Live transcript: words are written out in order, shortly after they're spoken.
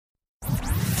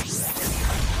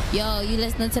Yo, you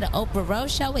listening to the Oprah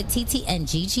Rose Show with TT and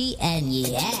Gigi, and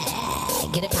yeah,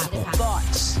 get it poppin'.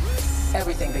 Thoughts.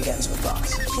 Everything begins with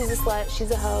thoughts. She's a slut,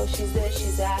 she's a hoe, she's this,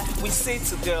 she's that. We say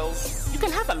to girls, you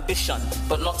can have ambition,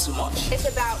 but not too much.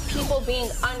 It's about people being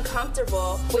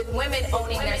uncomfortable with women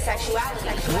owning their sexuality.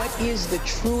 What is the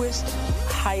truest,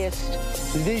 highest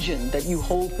vision that you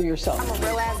hold for yourself? I'm a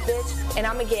real ass bitch, and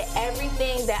I'm gonna get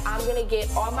everything that I'm gonna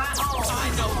get on my own. I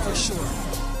know for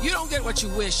sure. You don't get what you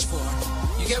wish for.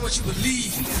 You get what you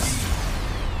believe.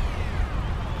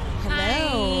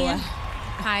 Hello.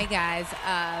 Hi, guys.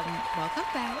 Welcome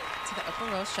back to the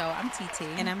Oprah Rose Show. I'm TT.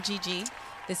 And I'm Gigi.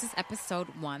 This is episode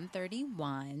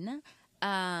 131.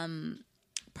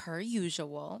 Per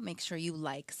usual, make sure you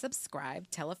like, subscribe,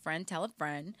 tell a friend,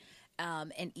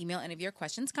 and email any of your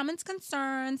questions, comments,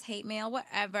 concerns, hate mail,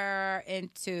 whatever,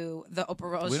 into the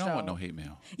Oprah Rose Show. We don't want no hate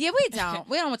mail. Yeah, we don't.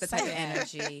 We don't want the type of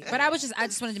energy. But I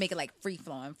just wanted to make it like free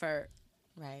flowing for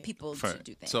people to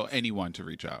do things. So anyone to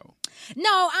reach out. No,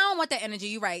 I don't want that energy.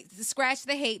 You're right. Scratch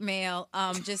the hate mail,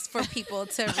 just for people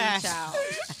to reach out.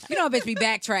 You know, bitch be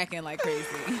backtracking like crazy.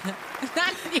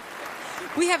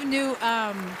 We have new,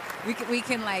 we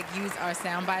can like use our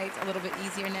sound bites a little bit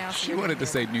easier now. So She wanted to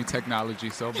say new technology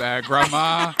so bad,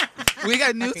 Grandma. We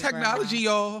got new technology,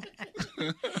 y'all.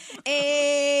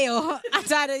 Ayo, I'm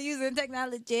tired of using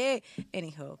technology.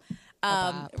 Anywho,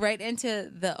 right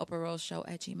into the Oprah Rose Show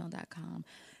at gmail.com.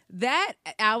 That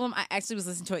album, I actually was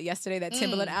listening to it yesterday. That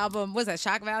Timbaland album, was that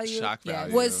Shock Value? Shock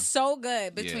Value. Was so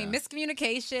good. Between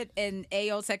miscommunication and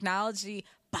AO technology.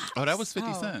 Box. Oh, that was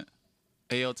 50 Cent.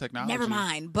 AO Technology. Never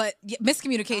mind, but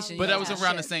miscommunication. But that was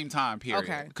around the same time period.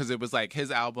 Okay. Because it was like his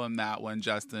album, that one,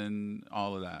 Justin,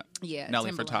 all of that. Yeah.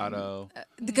 Nelly Timbaland. Furtado.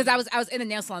 Because I was in the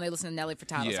nail salon, they listened to Nelly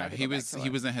Furtado. Yeah, so he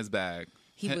was in his bag.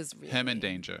 He was really... Him in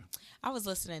Danger. I was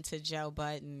listening to Joe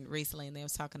Budden recently, and they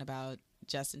was talking about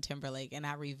Justin Timberlake, and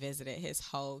I revisited his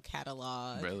whole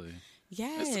catalog. Really?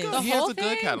 Yes. It's good. The He whole has a good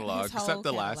thing? catalog, His whole except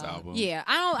the last catalog. album. Yeah,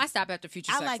 I stopped after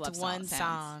Future Sex I liked Love one Sounds.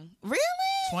 song. Really?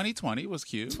 2020 was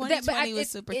cute. 2020 was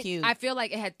super cute. I feel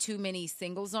like it had too many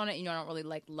singles on it. You know, I don't really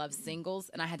love singles,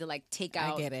 and I had to like take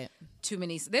out. I get it. Too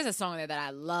many. There's a song there that I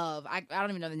love. I don't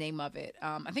even know the name of it.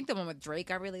 I think the one with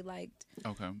Drake I really liked.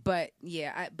 Okay. But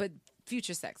yeah, but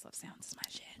Future Sex Love Sounds is my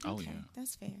shit. Oh, Okay, yeah.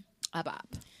 that's fair. A bop.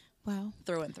 Wow.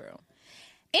 Through and through.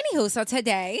 Anywho, so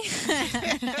today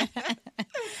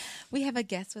we have a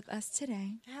guest with us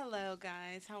today. Hello,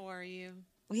 guys. How are you?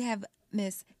 We have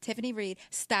Miss Tiffany Reid,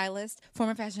 stylist,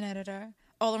 former fashion editor,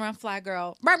 all-around fly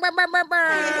girl.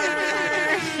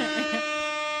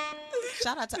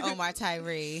 Shout out to Omar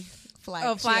Tyree. Fly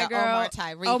girl. Omar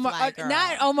Tyree, fly girl.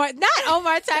 Not Omar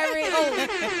Tyree. Oh,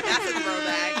 That's a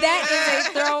throwback. that is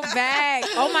a throwback.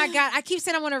 Oh my God. I keep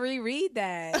saying I want to reread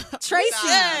that.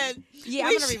 Tracy. Yeah,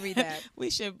 I'm going to reread that. We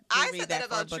should I reread said that that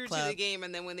for a about book True club. to the Game,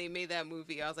 and then when they made that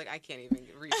movie, I was like, I can't even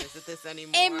revisit this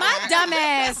anymore. And my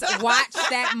dumbass watched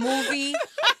that movie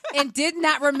and did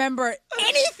not remember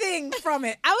anything from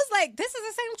it. I was like, this is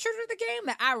the same True to the Game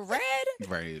that I read?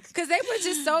 Right. Because they were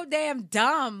just so damn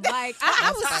dumb. Like,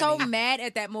 I was so mad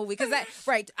at that movie. Because,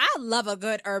 I love a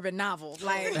good urban novel.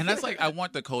 Like, And that's like, I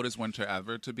want The Coldest Winter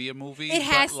Ever to be a movie. It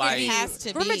has, but like, it has to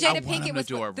remember be. Jada I want Pinkett him was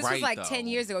to do it this was right, like though. 10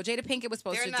 years ago. Jada Pinkett was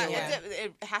supposed They're to not, do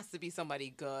it. it has to be somebody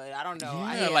good. I don't know.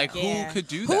 Who could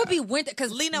do that? Who would be Winter?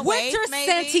 Because Lena Winter Waithe,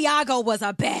 maybe? Santiago was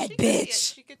a bad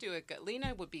bitch. She could do it good.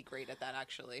 Lena would be great at that,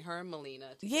 actually. Her and Melina.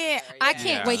 Yeah, together, I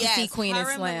can't wait to Yes, see Queen and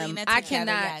her and Slim. Melina I together,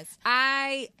 cannot.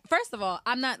 yes. First of all,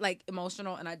 I'm not like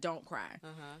emotional and I don't cry.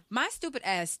 My stupid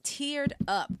ass teared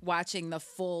up watching the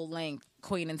full length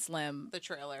Queen and Slim. The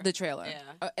trailer.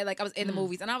 Yeah. Like I was in the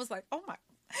movies and I was like, oh my.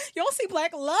 You don't see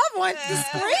black love on the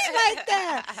screen like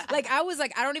that. Like I was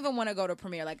like, I don't even want to go to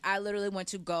premiere. Like I literally want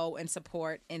to go and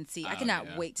support and see. I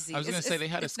cannot wait to see. I was going to say they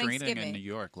had a it's screening in Thanksgiving. New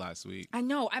York last week. I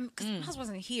know. Because my husband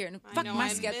wasn't here and fuck know, my I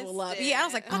schedule missed up. it. Yeah, I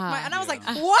was like, fuck my. And I was like,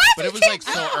 Yeah. what? But it was like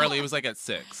so early. It was like at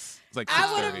 6. It's like 6:30.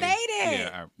 I would've made it.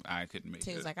 Yeah, I couldn't make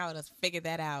He it. was like, I would have figured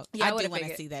that out. Yeah, I I do would've want to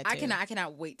figured- see that too. I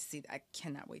cannot wait to see. I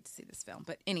cannot wait to see this film.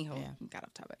 But anyhow, Yeah. got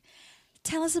off topic.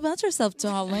 Tell us about yourself,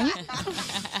 darling.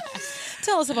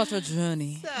 Tell us about your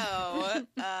journey. So,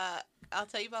 I'll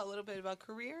tell you about a little bit about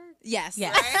career. Yes.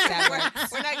 Yes, Right? that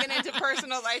works. We're not getting into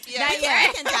personal life yet. Not yet.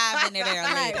 We can dive into there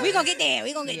later. We're going to get there.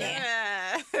 We're going to get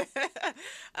there.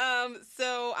 Yeah.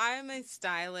 So I'm a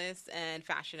stylist and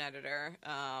fashion editor.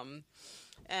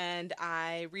 And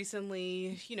I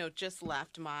recently, just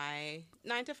left my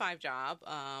 9-to-5 job.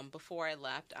 Before I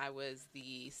left, I was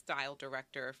the style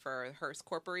director for Hearst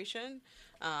Corporation.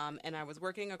 And I was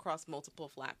working across multiple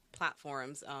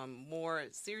platforms, more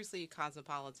seriously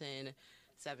cosmopolitan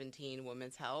 17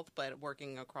 women's health, but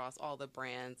working across all the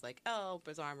brands like Elle,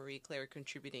 Bazaar, Marie Claire,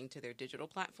 contributing to their digital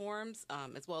platforms,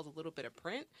 as well as a little bit of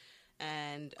print.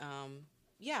 And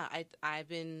I've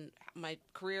been, my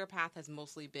career path has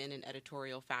mostly been in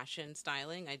editorial fashion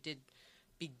styling. I did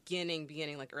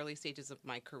beginning like early stages of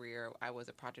my career, I was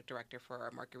a project director for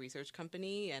a market research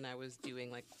company, and I was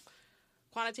doing like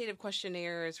quantitative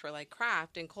questionnaires for like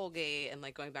Kraft and Colgate, and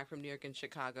like going back from New York and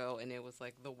Chicago, and it was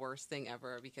like the worst thing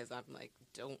ever because I'm like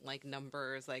don't like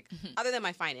numbers, like other than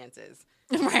my finances.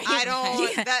 Right. I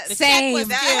don't. Yeah. That, Same.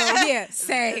 that, yeah,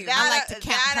 same. That, I like to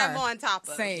count that her. I'm on top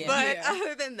of. Same. But Yeah.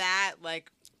 other than that,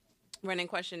 like running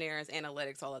questionnaires,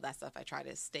 analytics, all of that stuff, I try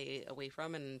to stay away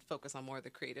from and focus on more of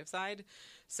the creative side.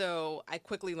 So I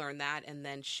quickly learned that and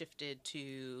then shifted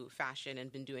to fashion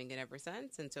and been doing it ever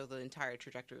since. And so the entire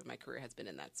trajectory of my career has been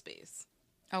in that space.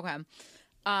 Okay.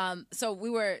 So we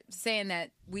were saying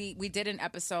that we did an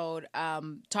episode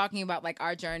talking about like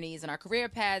our journeys and our career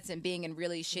paths and being in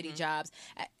really shitty jobs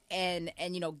and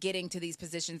you know getting to these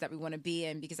positions that we want to be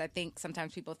in, because I think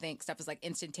sometimes people think stuff is like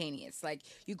instantaneous. Like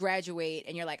you graduate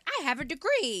and you're like, I have a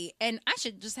degree and I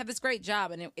should just have this great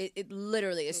job, and it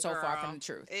literally is so far from the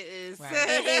truth. It is. Right.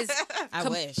 It is I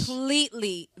wish.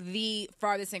 completely the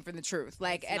farthest thing from the truth.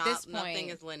 Like at this point, nothing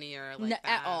is linear like that.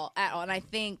 at all. And I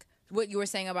think what you were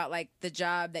saying about like the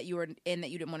job that you were in that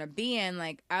you didn't want to be in,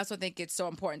 like I also think it's so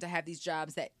important to have these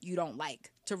jobs that you don't like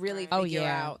to really figure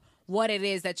out what it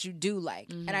is that you do like.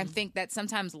 And I think that's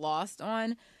sometimes lost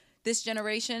on this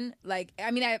generation. Like,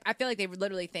 I mean, I feel like they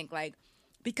literally think like,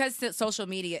 because social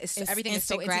media is everything is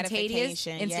so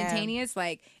instantaneous.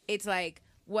 Like it's like,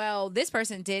 well, this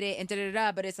person did it and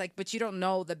da-da-da-da, but it's like, but you don't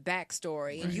know the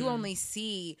backstory, and you only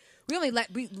see, we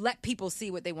let people see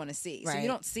what they want to see. So you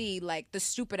don't see like the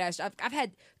stupid ass. I've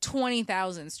had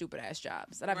 20,000 stupid ass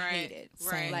jobs that I've hated,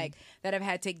 like that have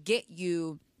had to get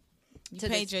you to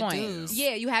paid this your point. dues.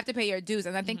 Yeah, you have to pay your dues,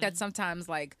 and I think that sometimes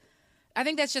like. I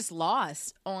think that's just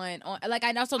lost on like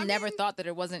I also never thought that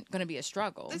it wasn't going to be a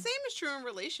struggle. The same is true in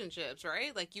relationships,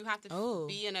 right? Like you have to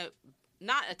be in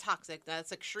not a toxic,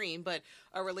 that's extreme, but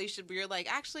a relationship where you're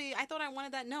like, actually, I thought I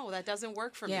wanted that. No, that doesn't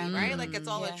work for me, right? Like it's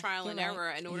all a trial and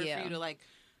error. In order for you to like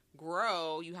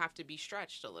grow, you have to be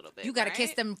stretched a little bit. You got to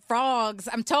kiss them frogs,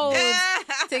 I'm told,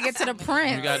 to get to the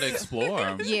prince. You got to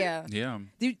explore. Yeah. Yeah.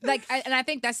 And I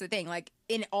think that's the thing. Like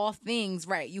in all things,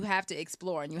 right? You have to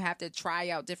explore and you have to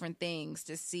try out different things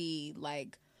to see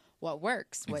like what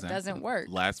works, what doesn't work.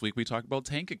 Last week we talked about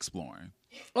tank exploring.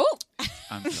 Oh,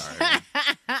 I'm sorry.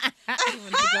 You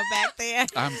wanted to go back there?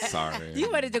 I'm sorry.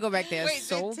 you wanted to go back there. Wait,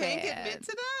 so did Tank bad. admit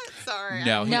to that? Sorry.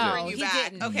 No, he No, didn't. he back.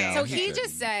 didn't. Okay. So he he didn't.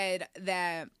 just said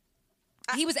that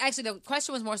he was actually, the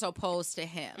question was more so posed to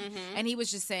him. And he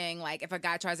was just saying, like, if a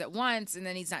guy tries it once and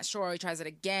then he's not sure, he tries it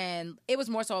again. It was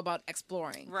more so about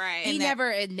exploring. Right. He And that- never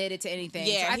admitted to anything.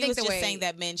 Yeah, so I he think was the just way, saying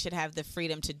that men should have the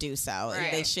freedom to do so.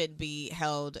 Right. They should be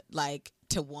held like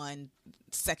to one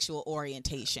sexual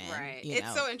orientation. Right. You It's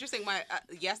know? so interesting.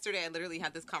 Yesterday, I literally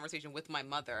had this conversation with my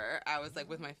mother. I was like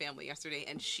with my family yesterday,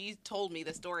 and she told me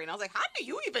the story, and I was like, "How do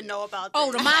you even know about this?"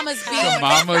 oh, the mamas be The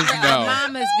mamas know.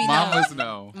 Mamas be Mamas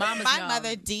know. Mamas My know.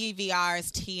 mother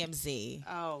DVRs TMZ.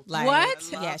 Oh, Like, What?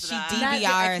 I love Yeah, she that.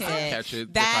 DVRs I'll it. catch it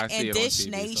if That I see and it on Dish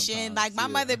TV Nation. sometimes. Like my Yeah.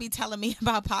 mother be telling me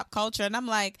about pop culture, and I'm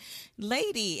like,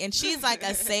 lady, and she's like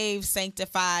a saved,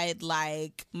 sanctified.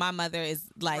 Like my mother is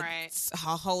like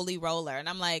a holy roller, and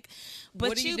I'm like, but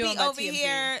What are you you doing be about over TMZ?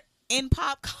 here in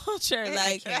pop culture,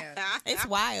 like it's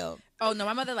wild. Oh no,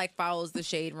 my mother like follows the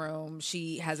Shade Room.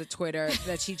 She has a Twitter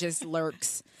that she just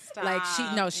lurks. Like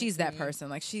she's that person.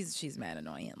 Like she's mad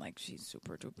annoying. Like she's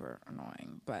super duper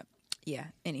annoying. But yeah,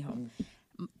 anyhow,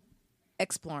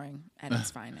 exploring at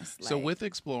its finest. So Like, with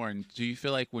exploring, do you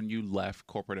feel like when you left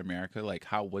corporate America, like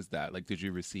how was that? Like did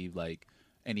you receive like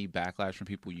any backlash from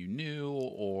people you knew,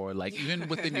 or like even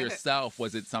within yourself,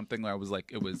 was it something where it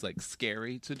was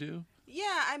scary to do?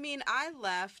 Yeah, I mean, I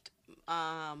left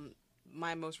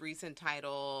my most recent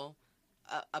title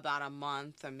about a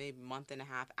month or maybe month and a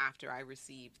half after I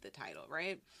received the title,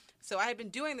 right? So I had been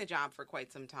doing the job for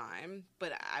quite some time,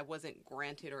 but I wasn't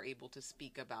granted or able to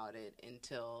speak about it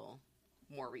until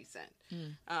more recent.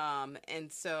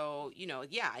 And so,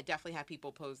 I definitely had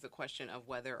people pose the question of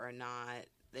whether or not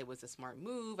it was a smart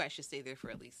move. I should stay there for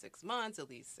at least 6 months, at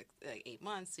least 8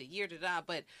 months to a year,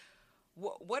 but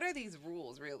what are these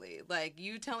rules really? Like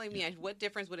you telling me, what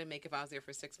difference would it make if I was there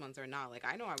for 6 months or not? Like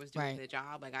I know I was doing the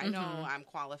job. Like I know I'm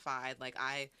qualified. Like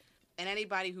and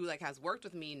anybody who like has worked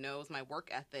with me knows my work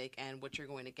ethic and what you're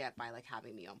going to get by like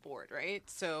having me on board, right?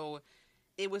 So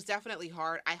it was definitely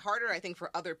harder, I think,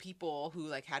 for other people who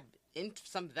like had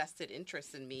some vested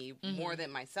interest in me more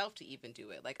than myself to even do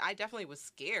it. Like, I definitely was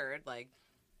scared, like,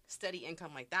 steady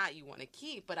income like that you want to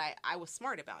keep, but I was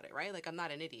smart about it, right? Like, I'm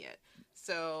not an idiot.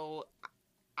 So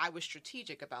I was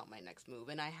strategic about my next move.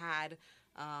 And I had,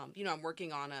 I'm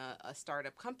working on a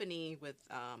startup company with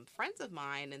friends of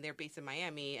mine, and they're based in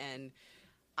Miami, and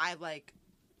I, like,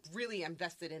 really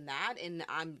invested in that, and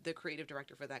I'm the creative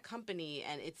director for that company,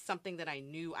 and it's something that I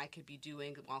knew I could be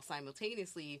doing while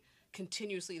simultaneously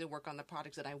continuously to work on the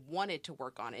projects that I wanted to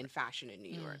work on in fashion in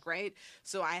New York, right?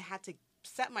 So I had to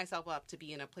set myself up to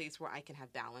be in a place where I can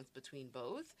have balance between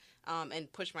both,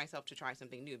 and push myself to try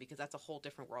something new, because that's a whole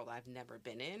different world I've never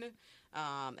been in,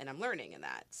 and I'm learning in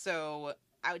that. So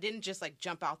I didn't just, like,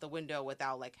 jump out the window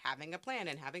without, like, having a plan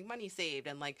and having money saved,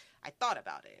 and, like, I thought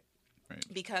about it. Right.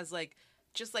 Because, like,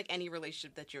 just like any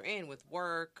relationship that you're in with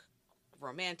work,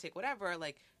 romantic, whatever,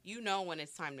 like, you know when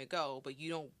it's time to go, but you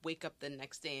don't wake up the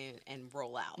next day and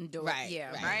roll out. Right.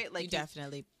 Yeah. Right. Like, you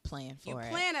definitely plan for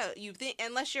it. You think,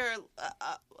 unless you're,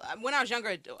 when I was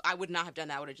younger, I would not have done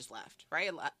that. I would have just left.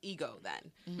 Right. Ego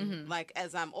then. Mm-hmm. Like,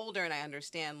 as I'm older and I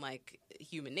understand, like,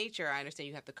 human nature, I understand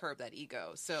you have to curb that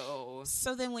ego. So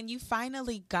then when you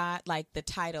finally got, like, the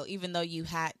title, even though you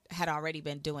had already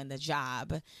been doing the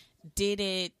job, did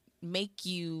it make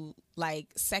you, like,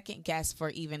 second guess for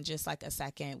even just, like, a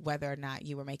second whether or not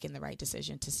you were making the right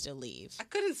decision to still leave? I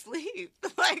couldn't sleep.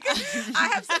 Like, I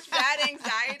have such bad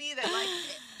anxiety that, like,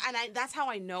 and that's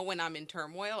how I know when I'm in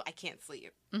turmoil. I can't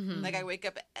sleep. Mm-hmm. Like, I wake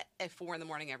up at 4 a.m.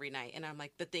 every night, and I'm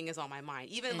like, the thing is on my mind.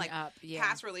 Even, like,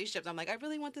 past relationships, I'm like, I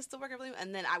really want this to work.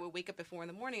 And then I would wake up at 4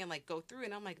 a.m. and, like, go through,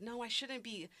 and I'm like, no, I shouldn't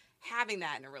be having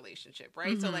that in a relationship,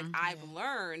 right? Mm-hmm. So, like, I've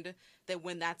learned that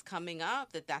when that's coming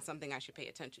up, that's something I should pay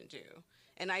attention to.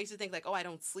 And I used to think, like, oh, I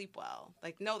don't sleep well.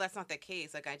 Like, no, that's not the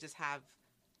case. Like, I just have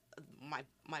my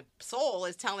soul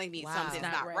is telling me something's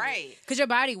not right. Because your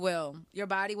body will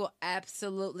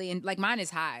absolutely, and, like, mine is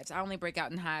hives. I only break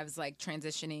out in hives, like,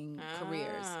 transitioning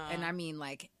careers, and I mean,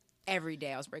 like, every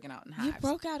day I was breaking out in hives. You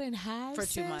broke out in hives for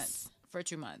 2 months. For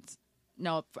 2 months.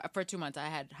 No, for 2 months I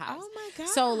had hives. Oh my God.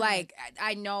 So, like,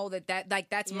 I know that like,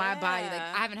 that's my body. Like,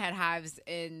 I haven't had hives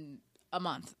in a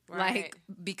month, like,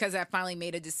 because I finally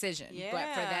made a decision. Yeah.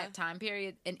 But for that time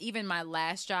period, and even my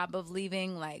last job of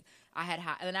leaving, like, I had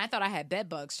and I thought I had bed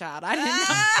bugs, child. I didn't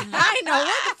know. I didn't know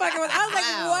what the fuck it was. I was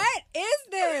like, what is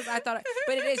this? I thought,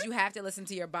 but it is. You have to listen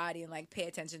to your body and, like, pay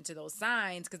attention to those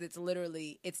signs, because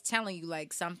it's telling you,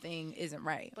 like, something isn't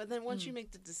right. But then once you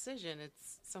make the decision,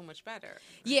 it's so much better.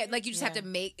 Right? Yeah, like, you just have to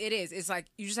make it is. It's like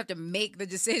you just have to make the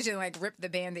decision, like, rip the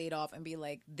Band-Aid off and be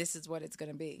like, this is what it's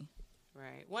gonna be.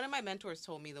 Right. One of my mentors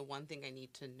told me the one thing I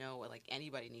need to know, or, like,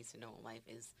 anybody needs to know in life,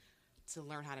 is to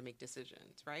learn how to make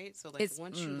decisions, right? So, like,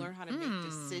 once you learn how to make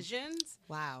decisions,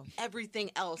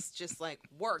 everything else just, like,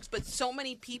 works. But so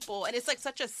many people, and it's, like,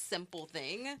 such a simple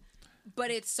thing,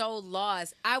 but it's so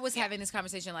lost. I was having this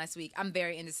conversation last week. I'm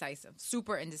very indecisive,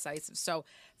 super indecisive. So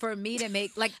for me to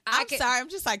make, like, sorry, I'm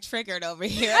just, like, triggered over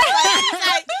here.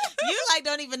 Like, you, like,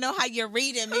 don't even know how you're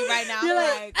reading me right now. You're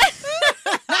like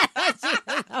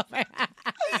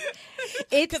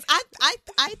because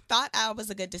I thought I was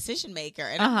a good decision maker,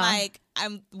 and I'm like,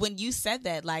 when you said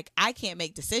that, like, I can't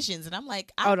make decisions, and I'm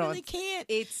like, I really can't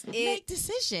make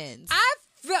decisions.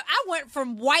 I went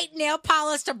from white nail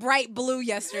polish to bright blue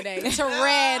yesterday to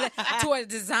red to a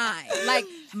design. Like,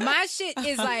 my shit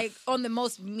is, like, on the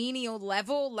most menial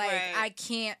level. Like, I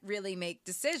can't really make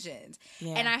decisions.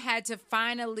 Yeah. And I had to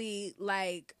finally,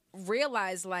 like,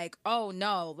 realize, like, oh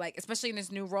no, like, especially in this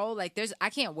new role, like, I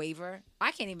can't waver.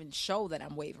 I can't even show that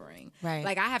I'm wavering. Right.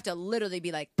 Like, I have to literally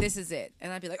be like, this is it.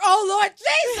 And I'd be like, oh Lord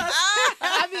Jesus.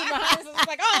 I'd be behind us,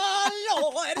 like,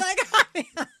 oh Lord. Like,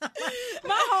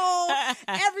 my whole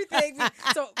everything.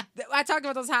 So I talked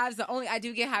about those hives. I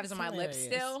do get hives on my lips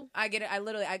still. I get it. I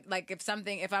literally, like,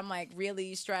 if I'm, like,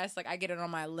 really stressed, like, I get it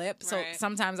on my lip. So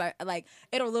sometimes I, like,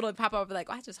 it'll literally pop up, like,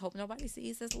 oh, I just hope nobody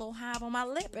sees this little hive on my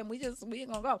lip, and we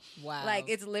ain't gonna go. Wow. Like,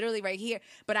 it's literally right here.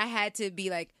 But I had to be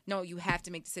like, no, you have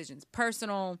to make decisions.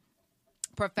 Personal,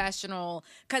 professional,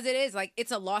 because it is, like,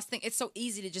 it's a lost thing. It's so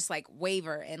easy to just, like,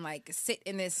 waver and, like, sit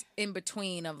in this in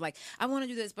between of, like, I want to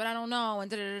do this, but I don't know, and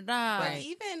da-da-da-da. But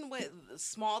even with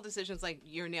small decisions like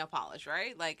your nail polish,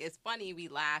 right? Like, it's funny, we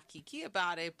laugh kiki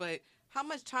about it, but how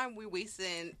much time we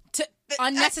wasting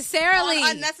unnecessarily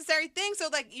on unnecessary things? So,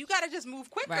 like, you got to just move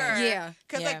quicker. Right. Yeah.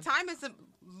 Because, like, time is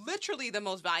literally the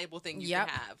most valuable thing you can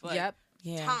have. Like,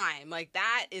 time, like,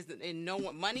 that is, and no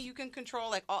money you can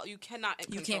control. Like, you cannot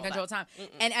control time. Mm-mm.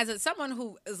 And as someone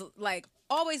who is, like,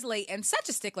 always late and such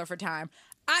a stickler for time.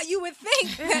 You would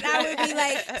think that I would be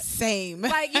like Same.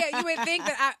 like you would think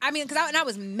that I mean, because I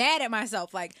was mad at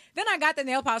myself. Like then I got the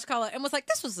nail polish color and was like,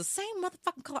 this was the same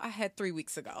motherfucking color I had 3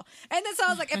 weeks ago. And then so I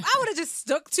was like, if I would have just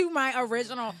stuck to my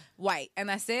original white and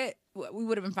that's it, we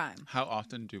would have been fine. How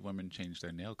often do women change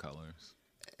their nail colors?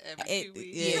 Every 2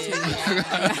 weeks.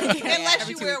 Yeah. Unless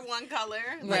you wear one color.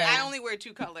 Like, Right. I only wear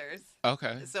 2 colors.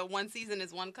 Okay. So one season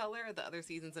is one color, the other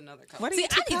season's another color. What are See, your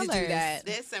I two need to do colors? that.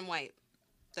 This and white.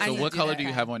 I So need to what do color that. do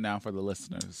you have on now for the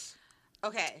listeners?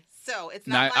 Okay, so it's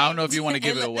Now, not. I don't know if you want to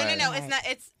give it away. No, it's not.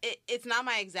 It's not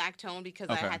my exact tone because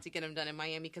I Okay. had to get them done in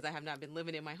Miami because I have not been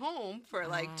living in my home for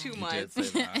like 2 You months. did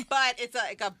say that. But it's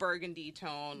like a burgundy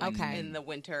tone, like, Okay. in the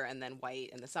winter, and then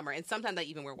white in the summer, and sometimes I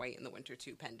even wear white in the winter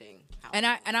too, pending. How And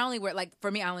I only wear like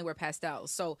for me I only wear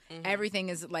pastels. So everything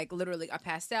is like literally a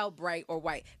pastel, bright or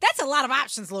white. That's a lot of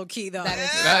options, low key though. That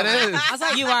is. I was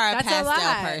like, You are a that's pastel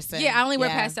lot. person. Yeah, I only wear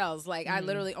Yeah. pastels. Like I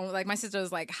literally only like my sister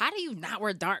was like, how do you not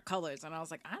wear dark colors? And I was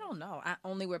like, I don't know. I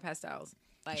only wear pastels.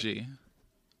 Like G.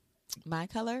 My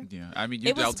color? Yeah. I mean, you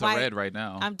It was Delta white. red right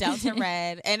now. I'm Delta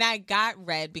Red, and I got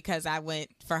red because I went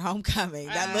for homecoming.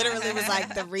 That literally was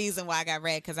like the reason why I got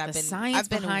red because I've the been science I've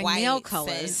been behind white nail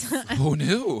colors. since- Who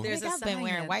knew? There's I've a been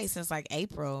wearing science. white since like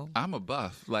April. I'm a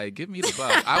buff. Like, give me the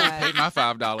buff. I would pay my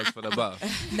 $5 for the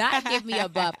buff. Not give me a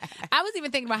buff. I was even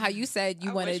thinking about how you said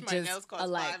you I wanted wish my nails just cost a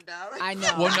like. $5. I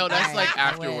know. Well, no, that's Right. like I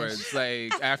afterwards.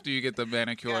 Like after you get the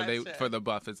manicure, they Gotcha. for the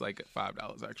buff it's like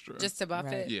 $5 extra. Just to buff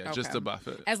Right. it. yeah, just Okay. to buff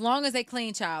it. As long as they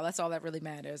clean, child, that's all that really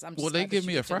matters. I'm just Well, they glad that give you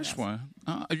me a get your fresh nails.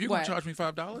 one. If you're What? gonna charge me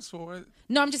 $5 for it,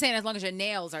 No, I'm just saying as long as your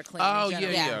nails are clean. Oh, in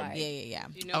general, yeah, Yeah, like- yeah.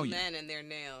 You know, Oh, yeah. men and their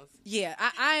nails. Yeah,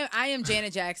 I am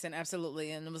Janet Jackson, absolutely,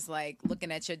 and it was like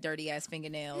looking at your dirty ass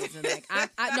fingernails, and like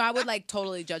I would like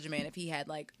totally judge a man if he had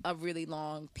like a really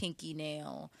long pinky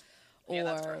nail, or Yeah,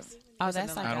 that's gross. Oh,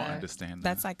 that's like I don't a, understand that.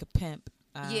 That's like a pimp.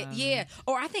 yeah,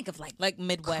 or I think of like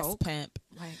Midwest coke. pimp.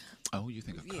 like Oh, you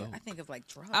think of yeah, coke? I think of like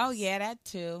drugs. Oh yeah, that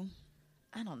too.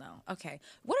 I don't know. Okay,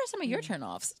 what are some of your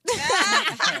turnoffs?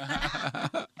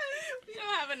 We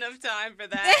don't have enough time for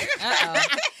that.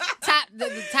 top the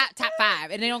top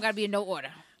 5, and they don't got to be in no order.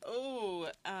 Ooh,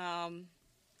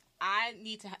 I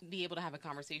need to be able to have a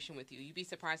conversation with you. You'd be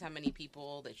surprised how many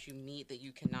people that you meet that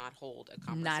you cannot hold a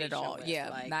conversation Not at all. with. Yeah,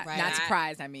 Like, not that-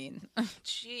 surprised. I mean,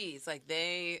 Jeez, like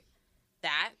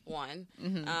that one.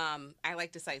 Mm-hmm. I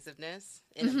like decisiveness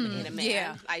in a man.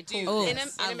 Yeah. I do. Ooh, in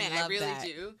a man, I love really that.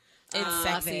 do. It's Um,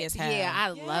 sexy as hell. Yeah, I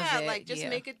love it. like just yeah.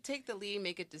 take the lead,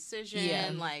 make a decision,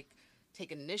 Yeah. like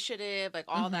take initiative, like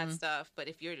all that stuff. But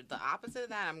if you're the opposite of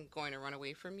that, I'm going to run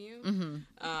away from you.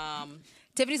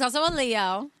 Tiffany's also a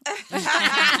Leo.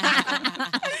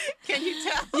 Can you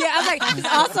tell? Yeah, I was like, she's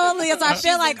also a Leo, so I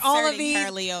feel like all of Inserting these,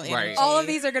 her Leo Right. energy. all of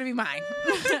these are gonna be mine.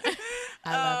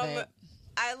 I love it.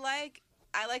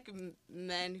 I like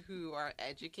men who are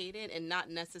educated and not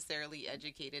necessarily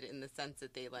educated in the sense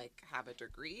that they like have a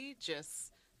degree,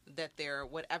 just that they're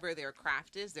whatever their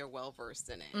craft is, they're well versed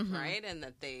in it, right? And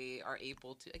that they are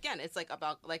able to. Again, it's like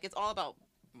about like it's all about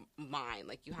mind.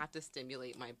 Like you have to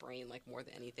stimulate my brain like more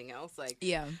than anything else. Like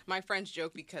Yeah. my friends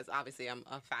joke because obviously I'm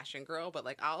a fashion girl, but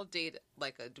like I'll date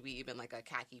like a dweeb in like a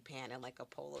khaki pant and like a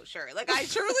polo shirt. Like I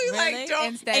truly Really? like don't.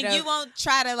 Instead And of, you won't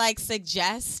try to like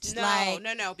suggest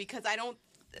No, because I don't.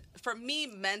 For me,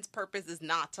 men's purpose is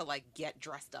not to like get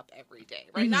dressed up every day,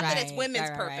 right? Not that it's Right, women's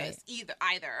right. purpose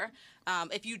either.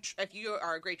 If you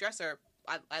are a great dresser,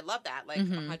 I love that, like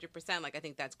 100%. Like I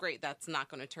think that's great. That's not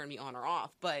going to turn me on or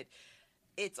off, but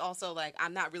it's also like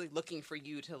I'm not really looking for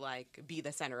you to like be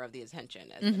the center of the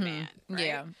attention as a man, right?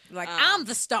 yeah, like I'm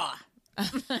the star.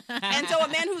 And so a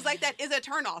man who's like that is a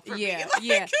turnoff for Yeah, me. Like,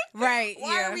 yeah, right.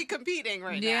 Why yeah. are we competing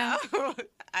right Yeah. now?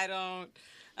 I don't.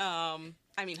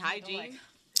 I mean, hygiene.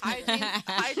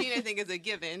 Hygiene, I think, is a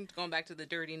given. Going back to the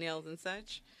dirty nails and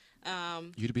such.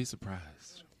 You'd be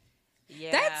surprised.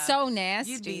 Yeah. That's so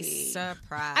nasty. You'd be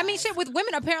surprised. I mean, shit, with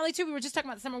women, apparently, too, we were just talking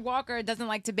about Summer Walker doesn't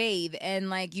like to bathe and,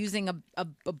 like, using a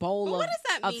bowl But of what does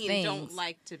that of mean? things. Don't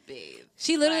like to bathe.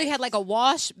 She literally had, like, a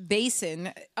wash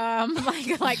basin,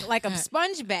 like a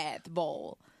sponge bath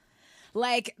bowl.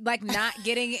 Like not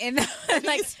getting in the,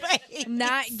 like,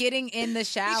 not getting in the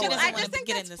shower. doesn't I wanna just think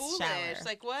get in that's the foolish. shower.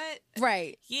 Like what?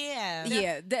 Right. yeah.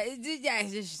 Yeah.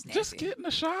 It's just nasty. Just get in the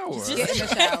shower. Get in the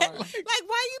shower. Like,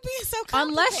 why are you being so complicated?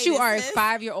 Unless you are a sis?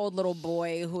 5-year-old little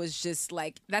boy who is just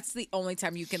like, that's the only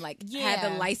time you can like have Yeah.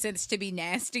 the license to be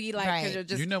nasty. Like, 'cause Right. you're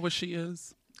just You know what she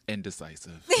is?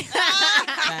 Indecisive.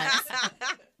 Facts.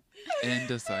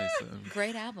 Indecisive.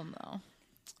 great album though.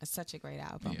 It's such a great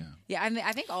album. Yeah. Yeah, I mean,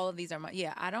 I think all of these are my.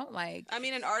 Yeah, I don't like. I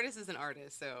mean, an artist is an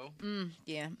artist, so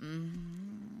Yeah.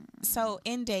 So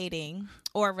in dating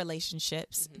or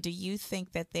relationships, do you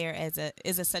think that there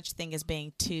is a such thing as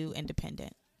being too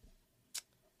independent?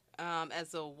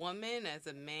 As a woman, as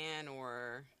a man,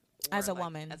 or as a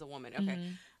woman? As a woman, okay.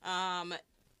 I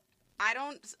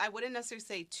wouldn't necessarily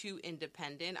say too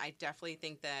independent. I definitely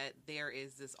think that there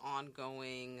is this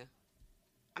ongoing,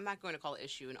 I'm not going to call it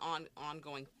issue, an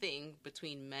ongoing thing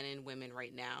between men and women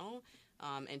right now,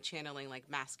 and channeling like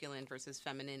masculine versus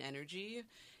feminine energy.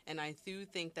 And I do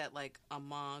think that like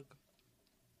among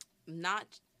not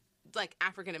like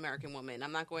African American women,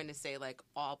 I'm not going to say like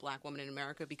all Black women in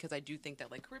America, because I do think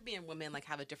that like Caribbean women like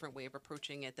have a different way of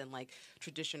approaching it than like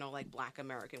traditional like Black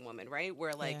American women, right?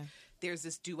 Where like there's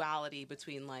this duality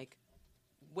between like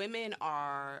women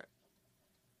are,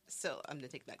 so I'm gonna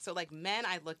take it back. So like men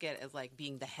I look at as like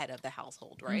being the head of the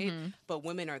household, right? But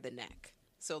women are the neck.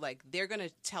 So like they're gonna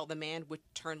tell the man would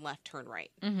turn left, turn right.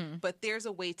 But there's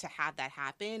a way to have that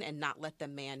happen and not let the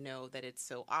man know that it's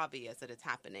so obvious that it's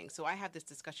happening. So I have this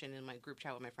discussion in my group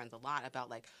chat with my friends a lot about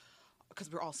like,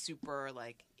 because we're all super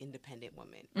like independent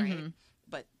women, right?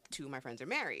 But two of my friends are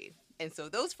married. And so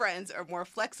those friends are more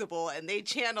flexible and they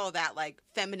channel that like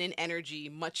feminine energy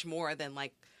much more than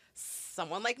like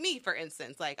someone like me, for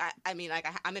instance. Like, I mean, like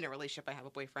I'm in a relationship, I have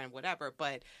a boyfriend, whatever,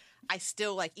 but I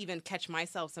still like even catch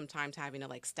myself sometimes having to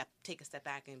like take a step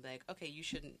back and be like, okay, you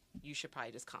should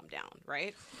probably just calm down,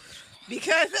 right?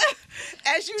 Because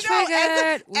as you know,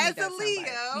 as a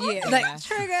Leo,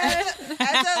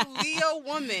 as a Leo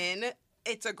woman,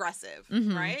 it's aggressive,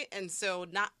 right? And so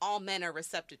not all men are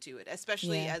receptive to it,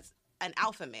 especially as an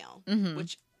alpha male,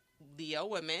 which Leo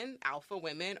women, alpha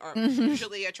women are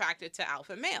usually attracted to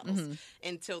alpha males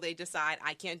until they decide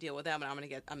I can't deal with them and I'm going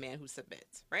to get a man who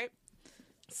submits, right?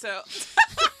 So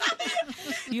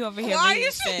you over here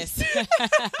reading this.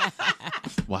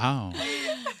 Wow.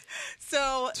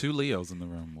 So 2 Leos in the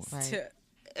room. Right.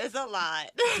 It's a lot.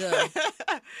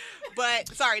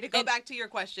 But sorry, to go back to your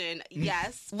question,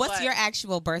 yes. What's your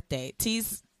actual birth date?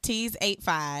 T's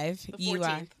 8/5. The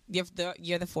 14th.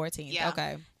 You're the 14th. Yeah.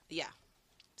 Okay. Yeah.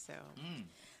 So.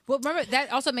 Well, remember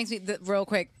that also makes me real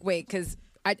quick. Wait, because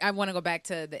I want to go back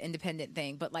to the independent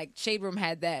thing, but like Shade Room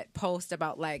had that post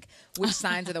about like which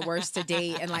signs are the worst to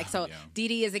date, and like so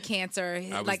Dee is a Cancer,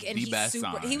 like, and he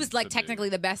was like technically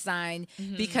the best sign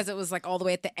because it was like all the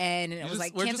way at the end, and it was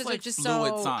like Cancers are just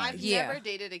so. I've never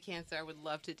dated a Cancer. I would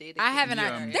love to date a Cancer. I haven't.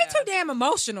 They're too damn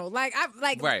emotional. Like I'm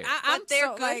they're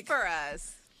so, good like, for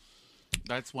us.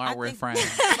 That's why we're friends.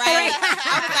 Right.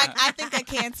 I think a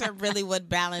Cancer really would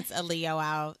balance a Leo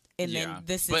out. And then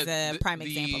this is a prime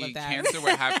example of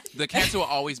that. The Cancer will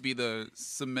always be the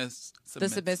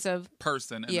submissive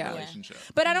person in the relationship.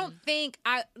 But I don't think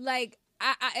I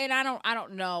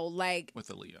don't know, like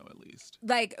with a Leo at least.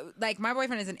 Like my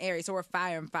boyfriend is an Aries, so we're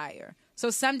fire and fire. So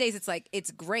some days it's like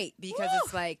it's great because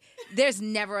it's like there's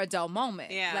never a dull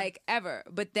moment, like ever.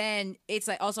 But then it's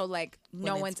like also like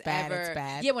no one's bad, ever. It's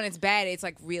bad. Yeah, when it's bad, it's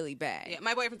like really bad. Yeah,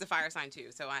 my boyfriend's a fire sign too,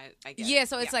 so I get yeah. It.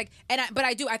 So it's like,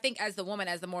 I think as the woman,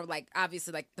 as the more like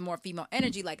obviously like the more female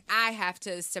energy, like I have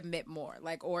to submit more,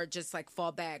 like or just like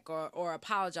fall back or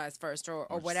apologize first or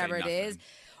whatever it is.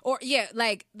 Or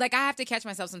like I have to catch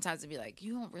myself sometimes and be like,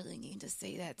 you don't really need to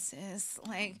say that, sis.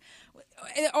 Like,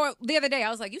 or the other day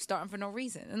I was like, you starting for no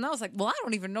reason, and I was like, well, I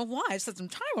don't even know why. I just had some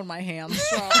time on my hands,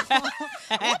 so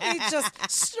let me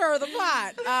just stir the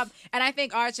pot. And I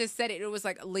think Art just said it. It was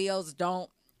like Leos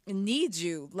don't need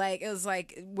you. Like it was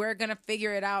like we're gonna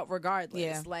figure it out regardless.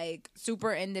 Yeah. Like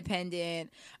super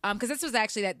independent. Because this was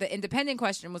actually that the independent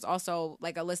question was also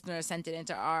like a listener sent it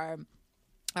into our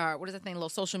what is that thing? Little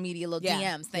social media, little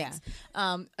DMs things.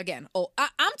 Yeah. Again,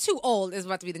 I'm too old is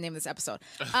about to be the name of this episode.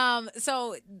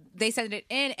 So they sent it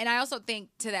in, and I also think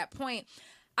to that point,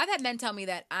 I've had men tell me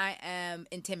that I am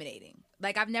intimidating.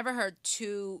 Like I've never heard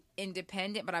too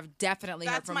independent, but I've definitely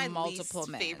heard from multiple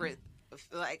men. Favorite.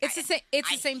 Like it's the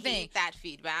same thing. That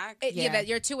feedback, that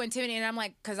you're too intimidating. And I'm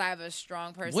like, because I have a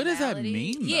strong personality. What does that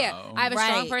mean? Yeah, though? I have a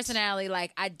strong personality.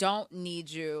 Like I don't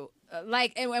need you.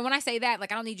 Like, and when I say that,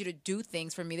 like I don't need you to do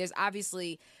things for me. There's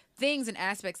obviously things and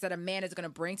aspects that a man is going to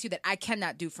bring to you that I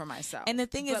cannot do for myself. And the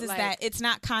thing is like, that it's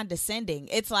not condescending.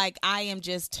 It's like I am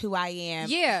just who I am.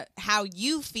 Yeah. How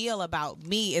you feel about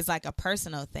me is like a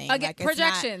personal thing. Again, like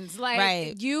projections. Not,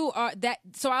 like you are that.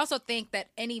 So I also think that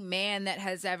any man that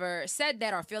has ever said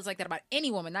that or feels like that about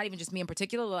any woman, not even just me in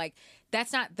particular, like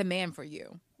that's not the man for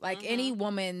you. Like any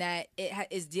woman that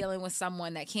is dealing with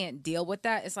someone that can't deal with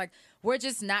that, it's like we're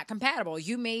just not compatible.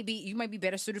 You might be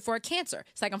better suited for a Cancer.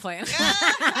 It's like I'm playing.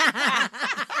 I'm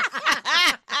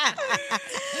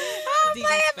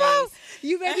playing, bro.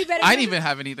 You maybe better. I didn't even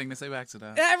have anything to say back to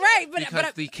that. Right,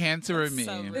 because the cancer in me,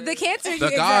 the cancer,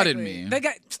 the God in me,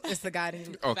 it's the God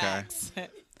in you. Okay,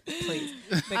 please,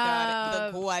 the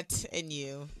God, the what in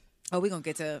you. Oh, we're gonna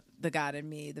get to the God in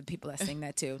me. The people that sing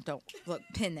that too. Don't look.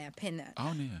 Pin that.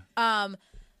 Oh yeah.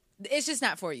 It's just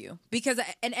not for you because,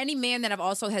 and any man that I've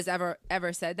also has ever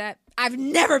said that, I've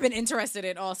never been interested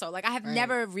in. Also, like I have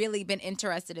never really been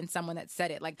interested in someone that said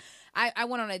it. Like I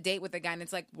went on a date with a guy and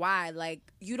it's like, why? Like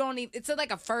you don't even. It's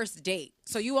like a first date,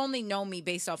 so you only know me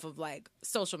based off of like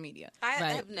social media.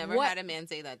 I've never had a man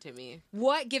say that to me.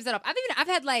 What gives it up? I've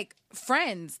had like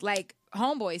friends, like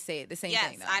homeboys say it the same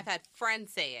thing. Yes, I've had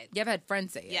friends say it. You've had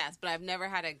friends say it. Yes, but I've never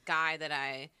had a guy that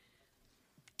I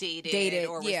dated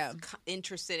or was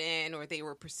interested in, or they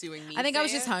were pursuing me. I think I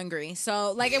was just hungry,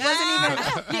 so like it wasn't even.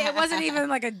 Yeah, it wasn't even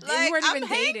like a. We weren't even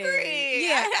dating.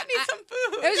 Yeah, I need some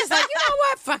food. It was just like, you know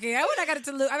what? Fuck it. What I got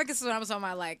to lose? I think this is when I was on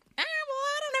my like. Well,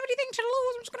 I don't have anything to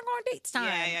lose. I'm just gonna go on dates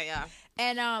time. Yeah.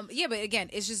 And but again,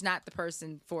 it's just not the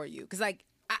person for you because I've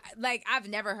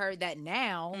never heard that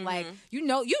now. Mm-hmm. Like you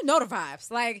know the vibes.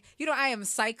 Like I am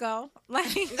psycho. Like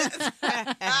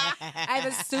I have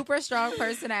a super strong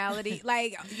personality.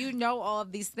 Like all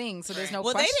of these things. So there's no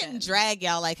question. They didn't drag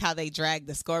y'all like how they dragged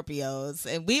the Scorpios,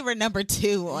 and we were number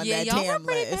 2 on that damn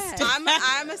list.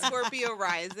 I'm a Scorpio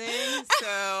rising,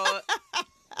 so.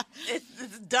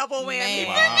 It's double whammy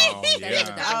for me.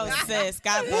 Yeah. Oh, sis,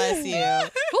 God bless you.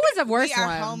 Who was the worst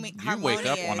one? You wake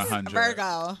up on 100.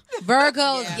 Virgo.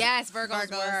 Yes, Virgos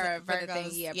were.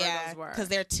 Virgos were. Because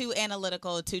they're too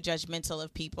analytical, too judgmental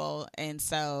of people, and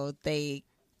so they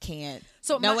can't.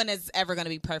 So no one is ever going to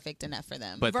be perfect enough for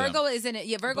them. But Virgo isn't it?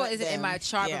 Yeah, Virgo isn't in my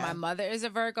chart, but my mother is a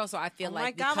Virgo, so I feel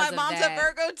like my God, my mom's a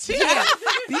Virgo too. Yeah,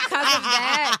 because of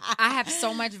that, I have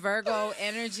so much Virgo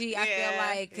energy. I feel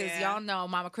like because y'all know,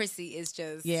 Mama Chrissy is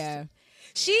just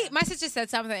My sister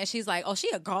said something, and she's like, "Oh, she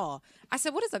a gall." I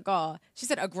said, "What is a gall?" She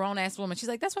said, "A grown ass woman." She's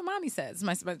like, "That's what mommy says."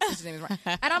 My sister's name is right.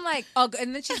 And I'm like, "Oh,"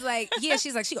 and then she's like, "Yeah."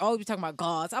 She's like, "She always be talking about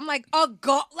galls." I'm like, "A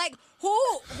gall? Like who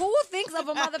thinks of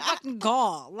a motherfucking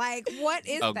gall? Like what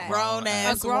is that? Grown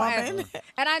ass woman.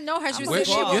 And I know her. She was Where'd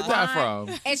she get that wine,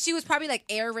 from? and she was probably like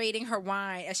aerating her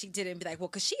wine as she did it and be like, "Well,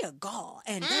 cause she a gall."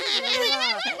 And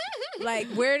like,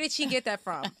 where did she get that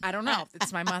from? I don't know.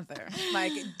 It's my mother.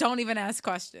 Like, don't even ask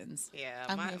questions.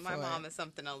 Yeah, my mom is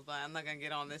something else, but I'm not gonna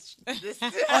get on this on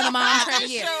the mom train.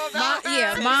 Yeah, mom.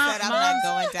 I'm not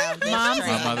going down this train.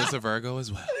 My mother's a Virgo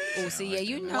as well. Oh, see,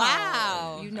 you know.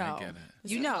 Wow. You know. I get it.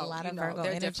 You know, a lot of Virgo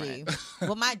energy. Different.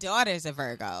 Well, my daughter's a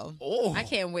Virgo. Oh, I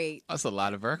can't wait. That's a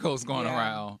lot of Virgos going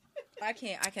around. I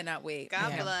cannot wait.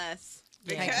 God bless.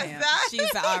 Because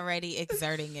she's already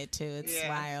exerting it too. It's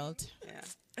wild. Yeah.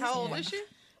 How old is she?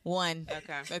 1.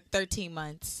 Okay. 13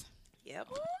 months. Yep.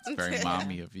 It's very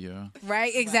mommy of you.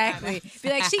 Right, exactly. Be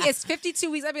like, she is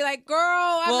 52 weeks. I'd be like, girl,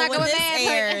 I'm not going when this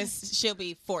mad. airs, she'll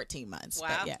be 14 months.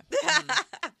 Wow. But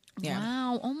yeah.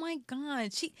 Wow. Oh my God. I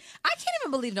can't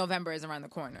even believe November is around the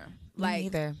corner. Like,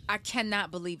 neither. I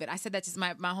cannot believe it. I said that just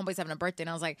my homeboy's having a birthday, and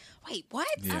I was like, wait, what?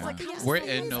 Yeah. I was like, We're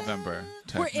in November.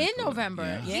 We're in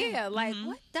November. Yeah. Like,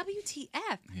 what?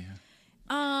 WTF? Yeah.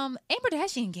 Amber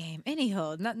Dashian game.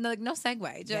 Anyhow, no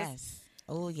segue. Just Yes.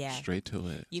 Oh, yeah. Straight to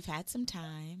it. You've had some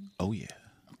time. Oh, yeah.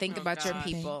 think about your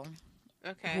people.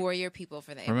 Okay. Who are your people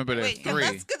for the Remember, there's Wait, 3.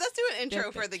 Let's do an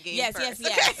intro for the game Yes, first.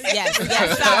 yes.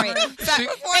 Sorry. Let's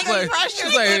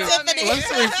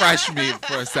refresh me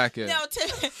for a second. No,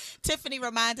 Tiffany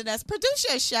reminded us, produce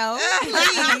your show,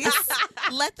 please.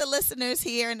 Let the listeners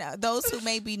hear, and those who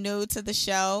may be new to the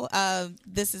show,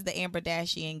 this is the Amber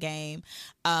Dashian game.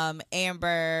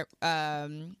 Amber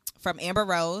from Amber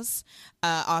Rose,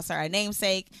 also our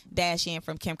namesake, Dashian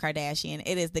from Kim Kardashian.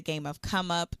 It is the game of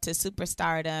come up to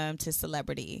superstardom to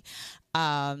celebrity.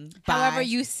 However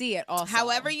you see it also.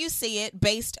 However you see it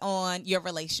based on your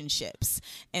relationships.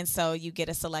 And so you get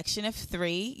a selection of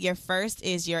 3. Your first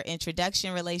is your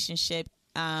introduction relationship.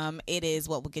 It is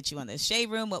what will get you on the shade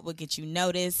room, what will get you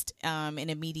noticed, in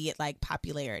immediate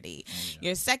popularity.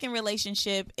 Your second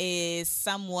relationship is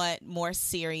somewhat more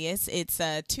serious. It's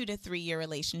a 2 to 3 year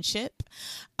relationship.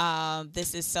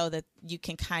 This is so that you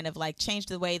can kind of change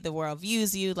the way the world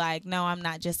views you. Like, no, I'm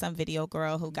not just some video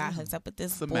girl who got hooked up with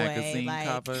this boy. Magazine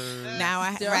cover. Now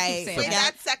Wait,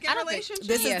 that second relationship?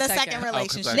 This is the second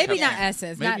relationship. Maybe not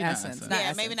Essence. Maybe not not Essence. Essence. Not Yeah,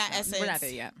 Essence. maybe not Essence. We're not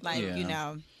there yet.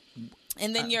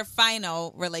 And then your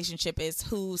final relationship is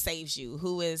who saves you.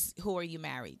 Who are you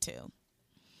married to?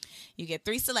 You get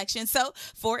 3 selections. So,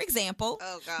 for example,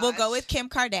 we'll go with Kim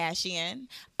Kardashian.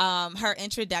 Her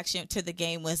introduction to the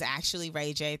game was actually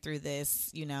Ray J through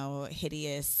this,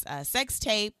 hideous sex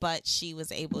tape, but she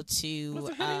was able to.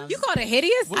 You called it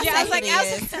hideous? Yeah, I was like,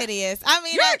 hideous. I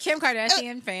mean, you're a Kim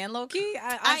Kardashian fan, low key.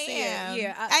 I see am. It.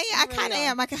 Yeah, I kind of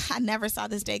am. I never saw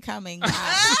this day coming.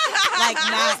 Like,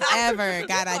 not ever.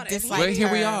 God, I disliked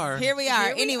her. Here we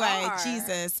are. Anyway,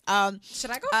 Jesus.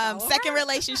 Should I go? Second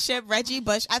relationship, Reggie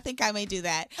Bush. I think I may do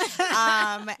that.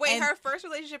 Wait, her first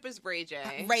relationship is Ray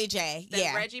J. Ray J.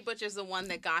 Then Reggie Bush is the one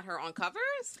that got her on covers.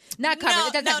 Not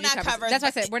covers. No, not covers. That's why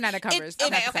I said we're not at covers.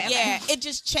 Okay. Yeah, it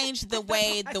just changed the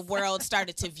way the world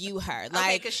started to view her.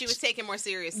 Like, because she was taken more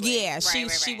seriously. Yeah,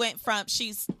 she went from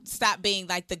she stopped being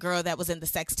like the girl that was in the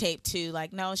sex tape to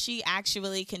like, no, she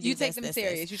actually can do you this. take them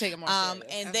serious. You take them more serious.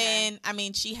 And then I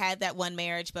mean, she had that one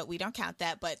marriage, but we don't count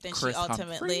that. But then Chris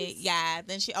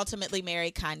she ultimately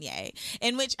married Kanye,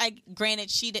 in which granted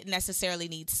she didn't necessarily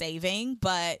need saving,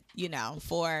 but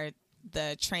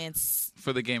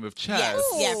for the game of chess.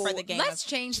 Yes, for the game. Let's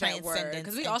change that word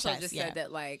because we also just said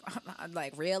that like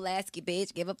real lasky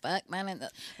bitch, give a fuck, man.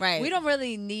 Right. We don't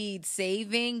really need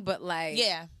saving, but like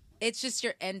yeah. It's just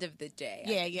your end of the day.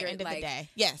 Yeah, your end of the day.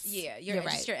 Yes. Yeah, you're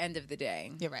right. Just your end of the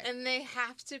day. You're right. And they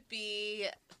have to be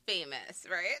famous,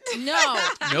 right? No.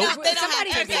 Nope. They don't have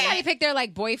to be. Somebody pick their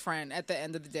like boyfriend at the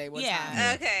end of the day.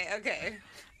 Yeah. Okay.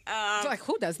 It's like,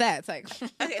 who does that? It's like,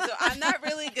 okay, so I'm not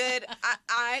really good.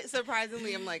 I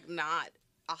surprisingly am like not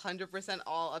 100%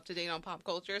 all up to date on pop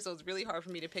culture, so it's really hard for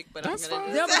me to pick. But That's I'm gonna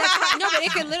fine. no, but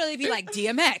it can literally be like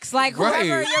DMX, like whoever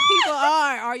your people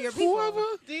are your people. Whoever.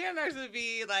 DMX would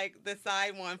be like the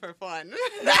side one for fun.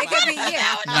 It could be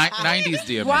 90s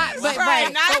DMX. Why, but,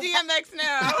 right, not DMX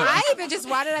now.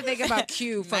 Why did I think about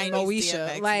Q from 90s Moesha?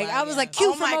 DMX, Like wow, I was yeah. like Q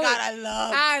Oh from my Moesha. God, I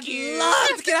loved Q.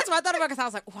 That's what I thought about because I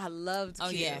was like, I loved Q. Oh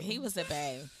yeah, he was a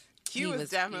babe. Q was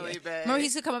definitely bad. Remember, he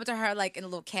used to come up to her like in a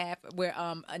little cab where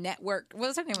a network. What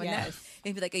was her name? Yes. And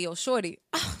he'd be like, "Hey, yo, shorty."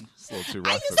 It's a little too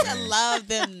I rough used for to me. love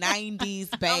them 90s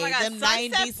babe. Oh my God, them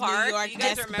Sunset 90s Park, New York you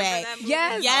guys desk remember babe. that movie?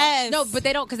 Yes. No, but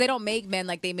they don't because they don't make men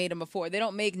like they made them before. They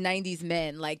don't make 90s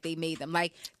men like they made them.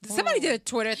 Like somebody did a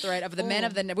Twitter thread of the men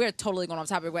of the. We're totally going off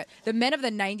topic, but the men of the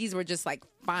 90s were just like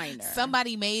finer.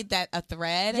 Somebody made that a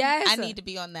thread. Yes. I need to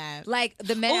be on that. Like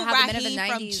the men, Ooh, how the men of the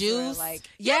Raheem from 90s Juice. were like,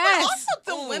 Yeah, yes, but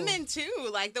also the women too.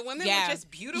 Like the women Yeah. were just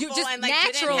beautiful You just and like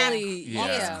naturally, didn't have all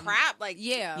yeah. this crap. Like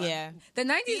yeah. The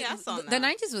 90s, BS on the that.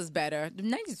 90s was better. The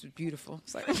 90s was beautiful.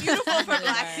 It's like, beautiful for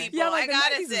black people. Yeah, like, I the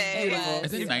gotta 90s was say. beautiful. I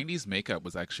think 90s makeup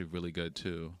was actually really good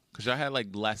too. Because y'all had like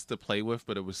less to play with,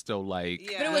 but it was still like.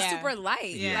 Yeah. but it was Yeah. super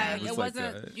light. Yeah. Like, It it was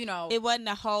wasn't, like that. It wasn't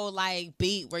a whole like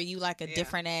beat where you like a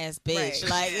different ass bitch. Right.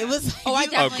 Like it was. Oh, I you-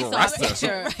 definitely saw a Aggressive.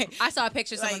 picture. Right. I saw a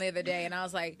picture of someone the other day, and I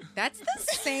was like, "That's the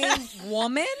same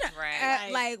woman, Right.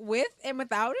 like with and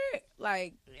without it."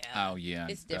 Like, Oh yeah,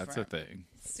 It's that's a different. thing.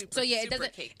 Super, so yeah, it super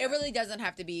doesn't. caked It up. really doesn't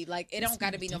have to be like. It don't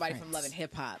got to be nobody from difference. Love and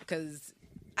Hip Hop because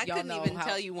I y'all couldn't know even how-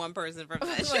 tell you one person from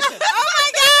that show. Listen, Oh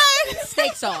my god!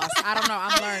 steak sauce. I don't know.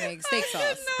 I'm learning steak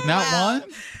sauce. Not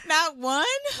one. Not one.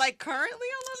 Like currently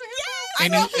on Love and Hip Hop?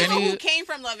 Any- I know people any- who came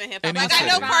from Love and Hip Hop. any Like I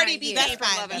know city. Cardi B That's came from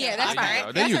fine. Love and Yeah, Hip that's Hop. There you fine.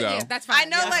 go. There you That's- go. yeah, that's fine. I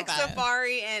know Yeah. like fine.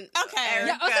 Safari and Okay. Erica,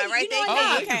 Yeah, okay, right? you know They what? Oh,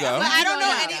 Yeah. there you go. But I don't know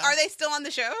Yeah. any. Are they still on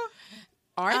the show?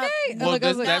 Are they? Well, Look, I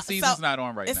was like, that season's so not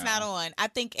on right It's now. not on. I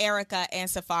think Erica and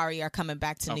Safari are coming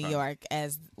back to New Okay. York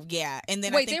as and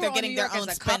then Wait, I think they they're were on getting New their York own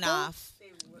as a couple? spinoff.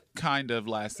 Kind of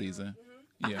last season.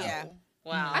 Yeah. Yeah,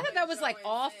 Wow. I thought that was like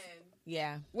off.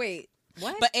 yeah. Wait,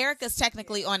 what? But Erica's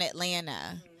technically on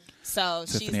Atlanta, so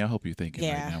Tiffany, I hope you're thinking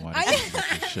Yeah. right now. Why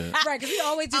this shit. right, because we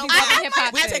always do Oh, these I Love and have Hip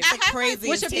Hop my- we things. took the craziest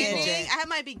What's your tangent. beginning? I have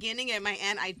my beginning and my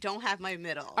end. I don't have my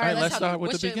middle. All right, let's talk- start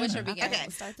with what's the your- What's your beginning. beginning? Okay,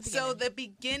 We'll start at the so beginning. the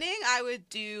beginning, I would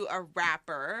do a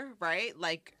rapper, right?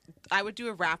 Like I would do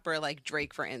a rapper like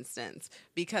Drake, for instance,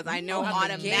 because I know off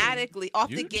the gate. automatically off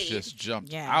You the gate. just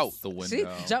jumped Yes. out the See,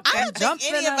 window. jump, I don't jump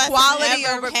think any in of a- us Quality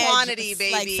have over ever had quantity, just,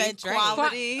 baby. like, said Drake.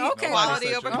 Quality, Okay. quality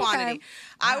Nobody over said Drake. quantity. Okay.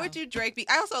 I would do Drake.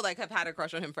 I also like have had a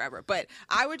crush on him forever, but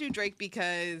I would do Drake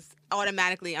because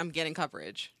automatically I'm getting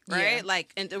coverage, right? Yeah.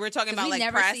 Like, and we're talking 'Cause about we like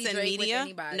never press see and Drake with media.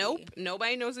 anybody. Nope,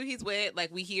 nobody knows who he's with.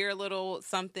 Like we hear a little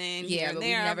something Yeah, here but and we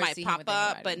there, never might see him pop with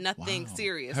up, anybody. but nothing Wow.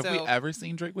 serious. Have so, we ever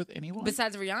seen Drake with anyone?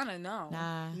 Besides Rihanna, no.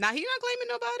 Nah. now he's not claiming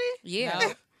nobody. Yeah.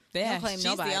 No. Yeah, claim she's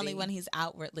nobody. the only one he's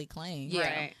outwardly claimed. Yeah.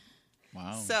 Right.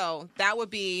 Wow. So that would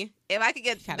be if I could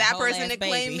get Got a that whole person ass to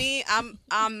claim baby. me. I'm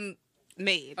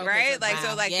made, Okay, right? so Like wow.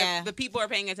 so, like Yeah. the people are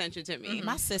paying attention to me.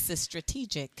 My sis is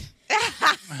strategic.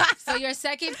 So your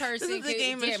second person This is a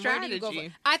game of where do you go for-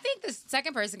 strategy. I think the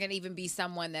second person can even be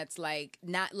someone that's like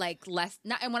not like less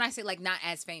not, and when I say like not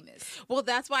as famous. Well,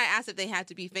 that's why I asked if they had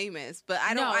to be famous, but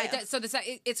I don't. No, I, so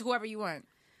it's whoever you want.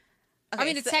 I okay,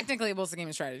 mean, it's so- technically a game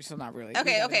of strategy, so not really.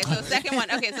 Okay, so second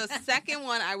one. Okay, so second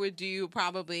one, I would do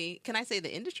probably. Can I say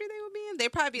the industry they would be in?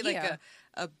 They'd probably be like Yeah.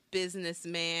 a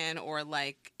businessman or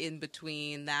like in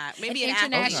between that. Maybe an an actor.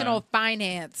 international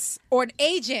finance or an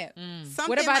agent. Something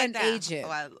What about like an that. agent?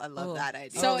 Oh, I love that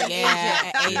idea. So Oh, an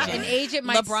yeah, agent, an an agent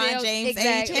might LeBron sell, James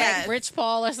exactly, agent. like Rich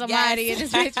Paul or somebody. Yes.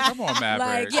 And his bitch, Come on,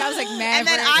 Maverick. like yeah, I was like Maverick. and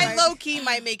then I like, low key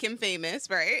might make him famous,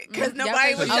 right? Because Yeah,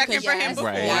 nobody was okay, checking for him yes, before.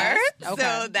 Right. yes, So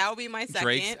okay. that would be my second.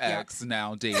 Drake's ex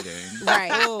now dating.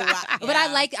 right. Ooh, wow. But I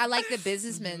like the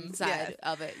businessman side Yes.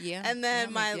 of it. Yeah. And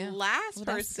then my yeah. last Well,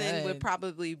 that's person would good.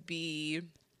 probably be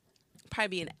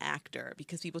an actor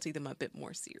because people take them a bit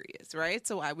more serious, right?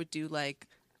 So I would do like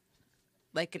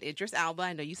an Idris Elba.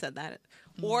 I know you said that,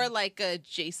 or like a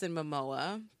Jason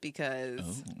Momoa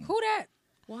because Who that?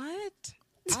 what?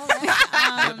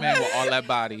 That man with all that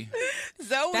body.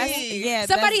 Zoe. Yeah,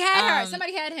 Somebody that's, had her.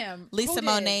 Somebody had him. Lisa Who did?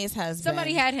 Monet's husband.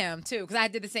 Somebody had him too because I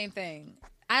did the same thing.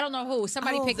 I don't know who.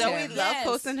 Somebody Oh, picked Zoe him. love Yes.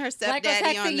 posting her Like stepdaddy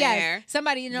sexy, on yes. there.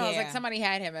 Somebody, it's like Yeah. somebody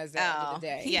had him as the end of the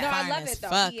day. yeah. No, I Fine love as it though.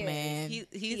 fuck, He is. man. He's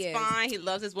He is. fine. He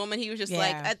loves his woman. He was just Yeah.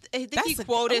 like, I think That's he a-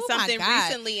 quoted oh my something God.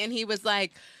 recently, and he was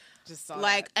like, Just saw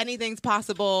like that. anything's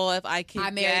possible if I can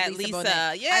I married get Lisa. Lisa.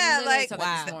 Bonet. Yeah, I literally like saw that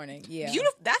wow. this morning. Yeah,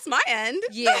 That's my end.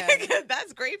 Yeah. Like,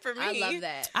 that's great for me. I love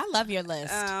that. I love your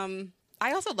list.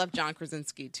 I also love John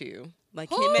Krasinski too, like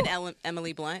Who? him and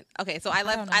Emily Blunt. Okay, so I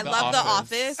don't know. love The The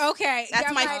Office. Office. Okay, That's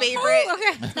yeah, my right. favorite. Oh,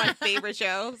 okay. It's my favorite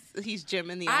show. He's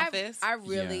Jim in The Office. I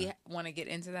really Yeah. want to get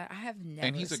into that. I have never.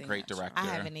 And he's a seen great that show. director. I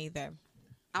haven't either.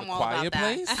 I'm The all Quiet about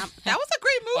that. Place? That was a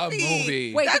great movie. A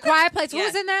movie. Wait, That's The Quiet Place. Who yeah.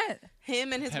 was in that?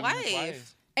 Him and his Him wife. and his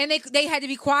wife. And they had to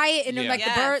be quiet and then Yeah. like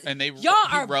Yes. the bird. And they- y'all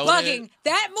he are wrote bugging. it.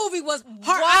 That movie was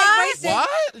hard. What? I wasted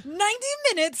What? 90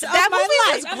 minutes. That of my movie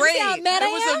life. was I'm great. just how mad It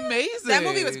I was am. amazing. That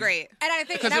movie was great. And I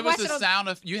think Because and I it was watched the it on, sound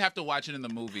of. You have to watch it in the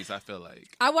movies. I feel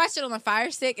like. I watched it on the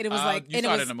Fire Stick and it was like you and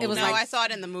saw it it in the was movie. No, like I saw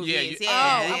it in the movies. Yeah,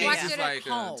 Yeah, I watched it's it at like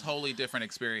home. a totally different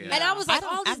experience. and I was like, I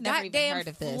don't- all these I've never even goddamn heard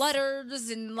of this. flutters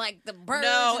and like the birds.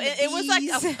 No, and the it was like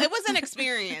bees. it was an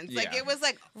experience. Like Yeah. it was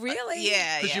like Really?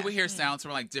 Yeah, Because yeah. you would hear sounds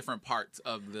from like different parts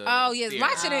of the. Oh yes, theater.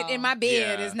 watching it in my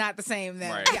bed Yeah. is not the same.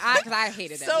 Then Right. yeah, because I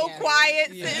hated that. so Yeah.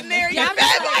 quiet Yeah. sitting there in Yeah, your I'm bed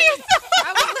just by like- yourself.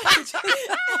 I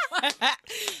was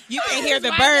You can hear the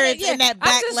watching it, birds yeah. in that I'm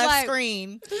back just left like-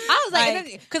 screen. I was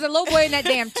like, because the little boy in that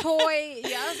damn toy.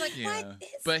 Yeah, I was like, Yeah. what is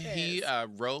But this? he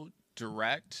wrote,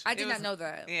 direct, I did It not was- know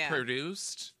that. Yeah.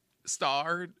 produced,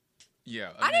 starred.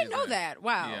 Yeah, I didn't know amazing. that.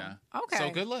 Wow. Yeah. Okay.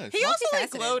 So good list. He also like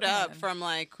Multifaceted. glowed Come up on. from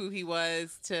like who he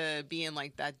was to being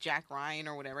like that Jack Ryan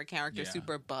or whatever character, Yeah.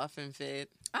 super buff and fit.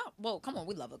 Oh, well, come on.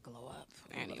 We love a glow up.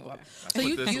 We love a glow Anyway. up. That's So what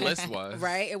you- this you- list was.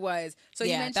 Right? It was. So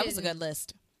you yeah, mentioned that was a good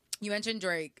list. You mentioned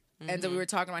Drake, and so we were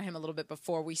talking about him a little bit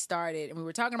before we started, and we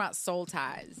were talking about soul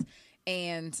ties,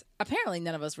 and apparently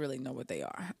none of us really know what they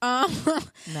are.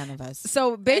 None of us.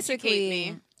 So Educate basically,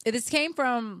 me. this came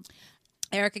from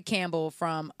Erica Campbell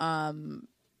from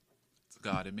It's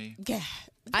God in me. Yeah.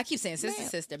 I keep saying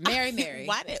sister, Mary.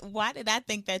 Why did I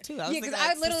think that too? I was Yeah, because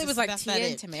thinking, I literally was like that's not Tia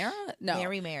and it. Tamara.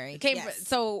 No, Mary. Came Yes.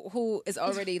 so who is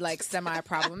already like semi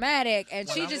problematic, and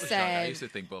When she I just was young, I said, used to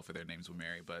think both of their names were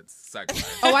Mary, but second.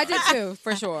 "Oh, I did too,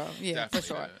 for sure. Yeah, Definitely for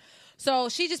sure." did. So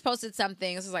she just posted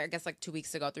something. This was like I guess like 2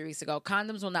 weeks ago, 3 weeks ago.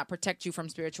 Condoms will not protect you from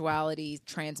spirituality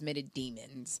transmitted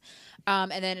demons.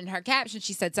 And then in her caption,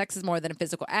 she said, "Sex is more than a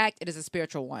physical act; it is a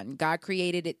spiritual one. God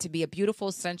created it to be a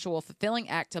beautiful, sensual, fulfilling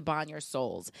act to bond your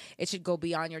souls. It should go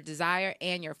beyond your desire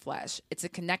and your flesh. It's a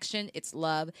connection. It's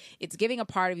love. It's giving a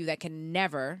part of you that can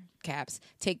never caps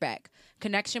take back.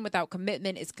 Connection without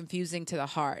commitment is confusing to the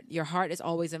heart. Your heart is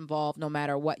always involved no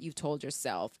matter what you've told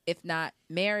yourself. If not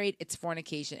married, it's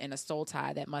fornication and a soul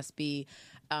tie that must be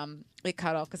it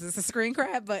cut off because it's a screen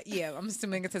grab, but yeah, I'm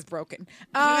assuming it says broken.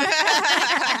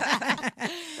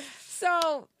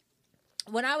 So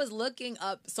when I was looking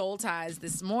up soul ties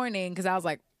this morning, because I was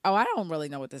like, oh, I don't really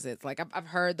know what this is. Like, I've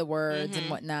heard the words and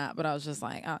whatnot, but I was just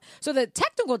like, so the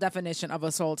technical definition of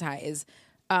a soul tie is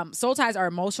soul ties are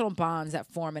emotional bonds that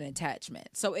form an attachment.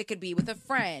 So it could be with a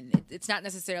friend. It's not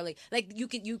necessarily like you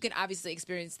can obviously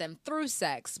experience them through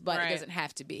sex, but Right. it doesn't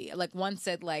have to be. Like one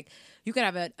said, like you can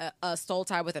have a soul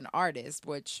tie with an artist,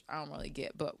 which I don't really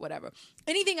get, but whatever.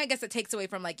 Anything I guess that takes away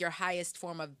from like your highest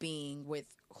form of being with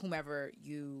whomever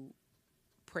you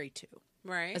pray to,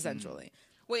 Right. essentially.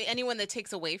 Wait, anyone that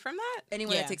takes away from that?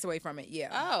 Anyone that takes away from it, yeah.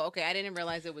 Oh, okay. I didn't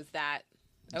realize it was that.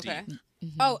 Okay.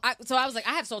 Oh, so I was like,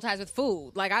 I have soul ties with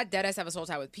food. Like, I deadass have a soul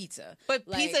tie with pizza. But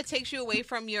like, pizza takes you away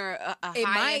from your it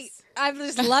highest... I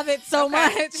just love it so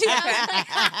much.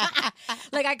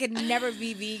 Like, I could never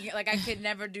be vegan. Like, I could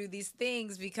never do these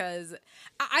things because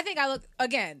I think I look,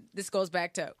 again, this goes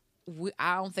back to,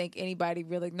 I don't think anybody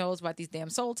really knows about these damn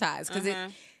soul ties because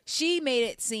she made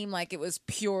it seem like it was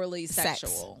purely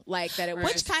sexual, like that it was,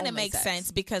 which kind of makes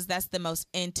sense because that's the most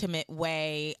intimate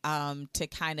way to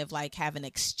kind of like have an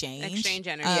exchange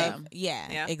energy.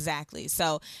 Yeah, exactly.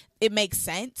 So it makes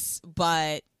sense,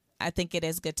 but I think it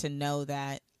is good to know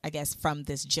that, I guess, from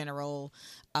this general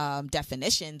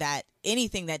definition, that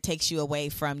anything that takes you away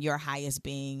from your highest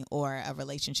being or a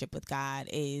relationship with God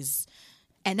is.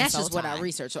 And that's just what I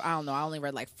researched. So I don't know. I only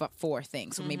read like 4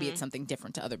 things. So maybe it's something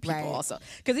different to other people also.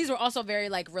 Because these were also very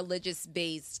like religious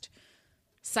based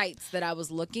sites that I was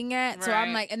looking at. Right. So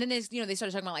I'm like, and then they started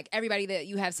talking about like everybody that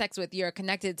you have sex with, you're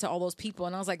connected to all those people.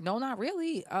 And I was like, no, not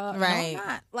really. Right. No,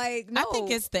 not. Like, no. I think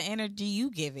it's the energy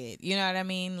you give it. You know what I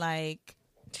mean? Like.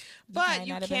 But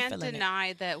you can't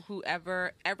deny that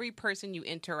every person you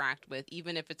interact with,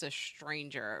 even if it's a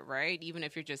stranger, right? Even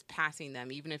if you're just passing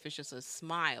them, even if it's just a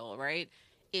smile, right?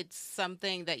 It's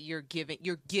something that you're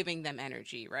giving them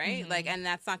energy, right? Like, and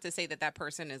that's not to say that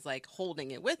person is like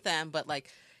holding it with them, but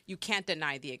like you can't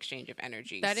deny the exchange of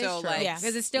energy. That is true. Like,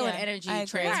 because it's still an energy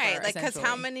transfer, right? Like, because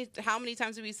how many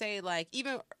times do we say like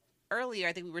even earlier,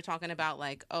 I think we were talking about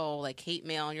like, hate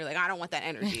mail, and you're like, I don't want that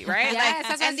energy, right? Yes,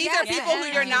 like, and these are people who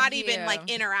you're not even like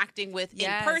interacting with in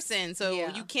person, so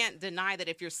you can't deny that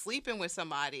if you're sleeping with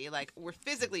somebody, like we're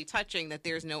physically touching, that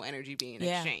there's no energy being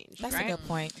exchanged. That's right? a good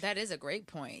point. That is a great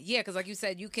point. Yeah, because like you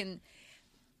said, you can.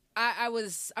 I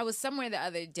was somewhere the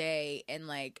other day, and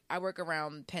like I work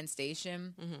around Penn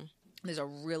Station. There's a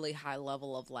really high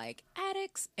level of like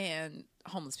addicts and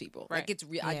homeless people. Right. Like it's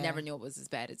real. I never knew it was as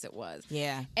bad as it was.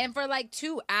 Yeah. And for like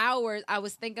 2 hours, I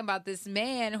was thinking about this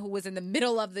man who was in the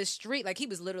middle of the street. Like he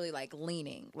was literally like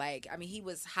leaning. Like, I mean, he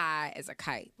was high as a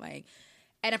kite. Like,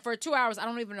 and for 2 hours, I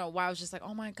don't even know why. I was just like,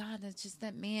 oh my God, that's just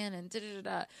that man. And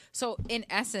da-da-da-da. So in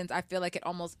essence, I feel like it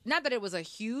almost, not that it was a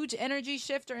huge energy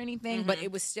shift or anything, but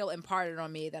it was still imparted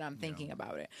on me that I'm thinking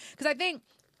about it. Because I think,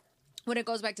 when it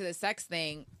goes back to the sex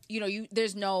thing,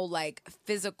 there's no like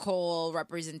physical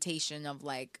representation of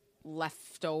like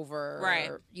leftover, right?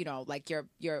 Or, like your,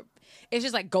 it's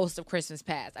just like Ghost of Christmas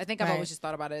Past. I think I've always just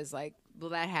thought about it as like,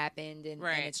 well, that happened, and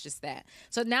it's just that.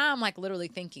 So now I'm like literally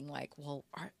thinking like, well,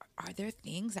 are there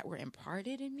things that were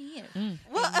imparted in me, and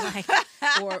like,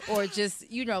 or just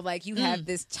like you have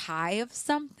this tie of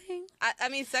something? I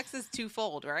mean, sex is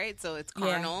twofold, right? So it's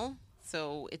carnal. Yeah.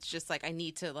 So it's just like I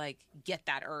need to like get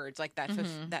that urge, like that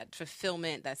that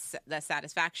fulfillment, that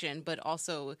satisfaction, but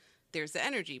also there's the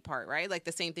energy part, right? Like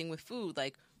the same thing with food.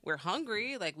 Like we're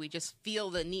hungry, like we just feel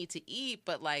the need to eat,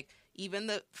 but like even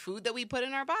the food that we put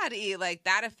in our body, like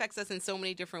that affects us in so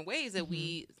many different ways that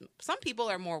some people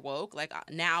are more woke. Like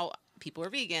now people are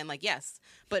vegan, like yes,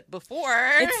 but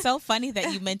before it's so funny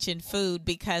that you mentioned food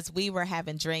because we were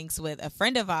having drinks with a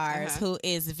friend of ours who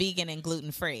is vegan and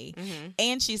gluten-free,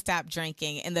 and she stopped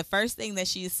drinking, and the first thing that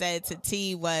she said to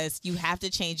T was, you have to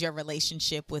change your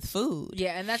relationship with food.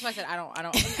 Yeah, and that's why I said I don't and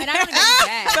I don't eat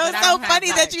bad. So it's so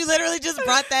funny that you literally just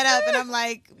brought that up, and I'm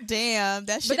like, damn,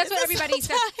 that shit. But that's what everybody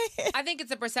says. I think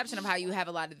it's a perception of how you have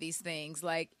a lot of these things.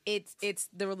 Like it's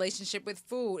the relationship with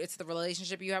food, it's the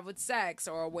relationship you have with sex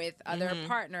or with other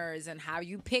partners, and how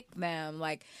you pick them.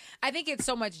 Like I think it's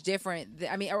so much different.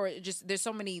 I mean, or just there's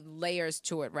so many layers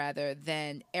to it rather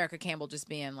than Erica Campbell just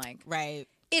being like, right,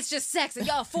 it's just sex and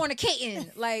y'all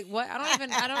fornicating. Like what?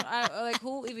 I like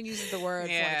who even uses the word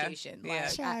fornication?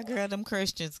 Like, child, girl, them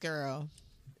Christians, girl.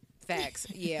 Facts.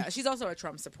 Yeah, she's also a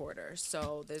Trump supporter,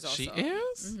 so there's also she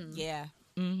is. Yeah.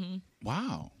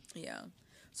 Wow. Yeah.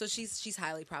 So she's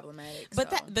highly problematic.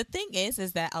 But the thing is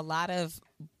that a lot of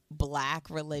Black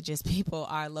religious people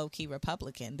are low-key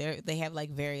Republican. They have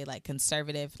like very like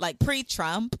conservative, like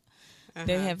pre-Trump.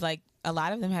 They have like a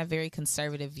lot of them have very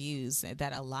conservative views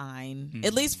that align,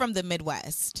 at least from the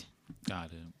Midwest.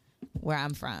 Got it. Where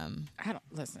I'm from. I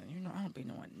don't be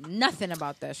knowing nothing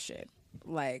about that shit.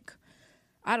 Like,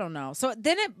 I don't know. So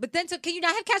can you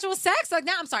not have casual sex? Like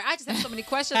now, I'm sorry. I just have so many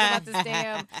questions about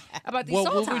this about these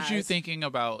soul ties. What were you thinking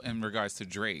about in regards to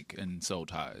Drake and soul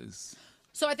ties?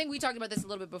 So I think we talked about this a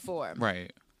little bit before.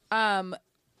 Right.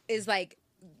 Is like,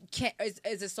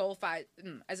 is a soul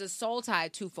tie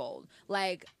twofold.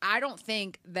 Like, I don't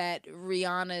think that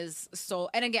Rihanna's soul,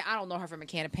 and again, I don't know her from a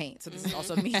can of paint, so this is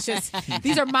also me just,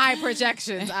 these are my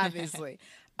projections, obviously.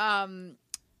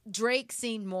 Drake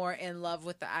seemed more in love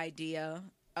with the idea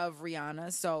of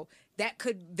Rihanna, so that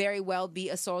could very well be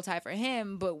a soul tie for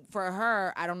him, but for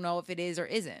her, I don't know if it is or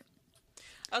isn't.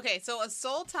 Okay, so a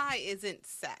soul tie isn't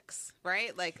sex,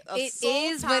 right? Like It soul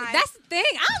is, tie, but that's the thing.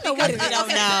 I don't know what it is. don't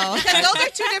know. because those are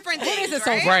two different things. is a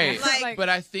soul right? Right. Like, But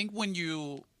I think when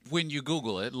you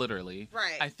Google it, literally,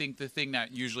 Right. I think the thing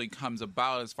that usually comes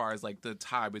about as far as like the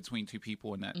tie between two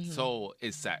people and that soul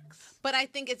is sex. but I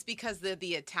think it's because of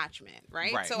the attachment,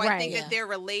 right? Right. So I Right. think Yeah. that they're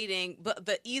relating, but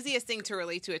the easiest thing to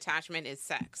relate to attachment is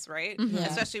sex, right?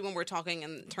 Especially when we're talking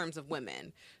in terms of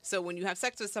women. So when you have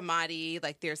sex with somebody,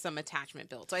 like there's some attachment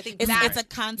built. So I think It's a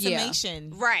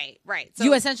consummation. right. So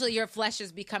You essentially, your flesh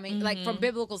is becoming, like from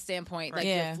biblical standpoint, like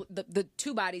Yeah. the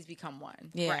two bodies become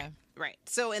one. Yeah. Right.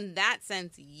 So in that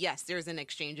sense, yes, there's an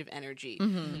exchange of energy.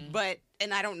 But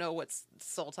and I don't know what's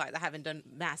soul ties. I haven't done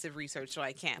massive research, so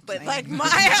I can't. But like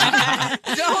my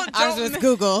don't I was with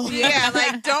Google. yeah,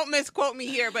 like don't misquote me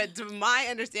here. But to my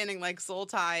understanding, like soul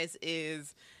ties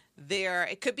is there.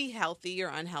 It could be healthy or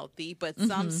unhealthy, but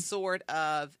some sort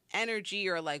of energy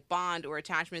or like bond or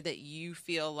attachment that you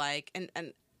feel like and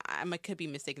I could be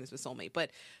mistaking this with soulmate, but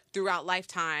throughout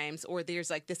lifetimes, or there's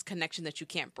like this connection that you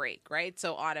can't break, right?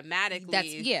 So automatically,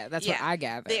 That's what I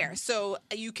gather. there. So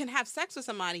you can have sex with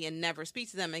somebody and never speak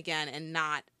to them again, and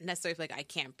not necessarily feel like I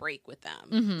can't break with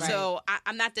them. So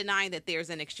I'm not denying that there's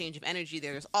an exchange of energy.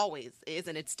 There's always is,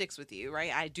 and it sticks with you,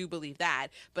 right? I do believe that,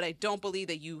 but I don't believe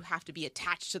that you have to be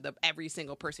attached to every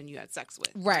single person you had sex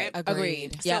with. Right.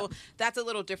 Agreed. Yeah. So that's a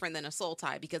little different than a soul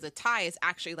tie, because a tie is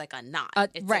actually like a knot.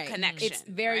 It's right. a connection. It's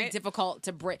very right? difficult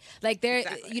to break. Like there,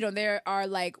 Exactly. there are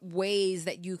like ways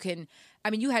that you can.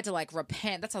 I mean, you had to like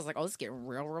repent. That sounds like, oh, this is getting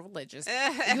real religious. You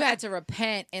had to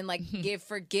repent and like give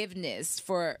forgiveness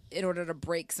in order to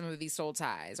break some of these soul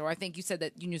ties. Or I think you said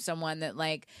that you knew someone that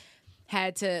like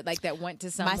had to like that went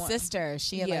to someone. My sister,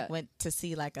 she had, Yeah. like went to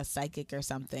see like a psychic or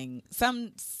something,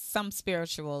 some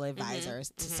spiritual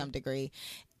advisors to some degree,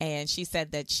 and she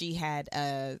said that she had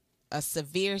a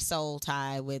severe soul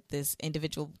tie with this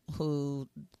individual who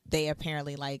they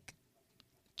apparently like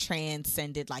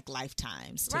transcended like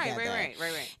lifetimes together. Right.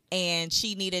 And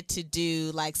she needed to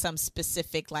do like some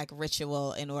specific like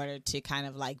ritual in order to kind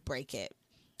of like break it.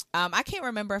 I can't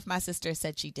remember if my sister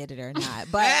said she did it or not,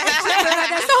 but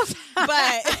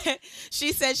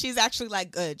she said she's actually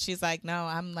like good. She's like, no,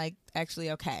 I'm like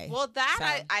actually okay. Well, that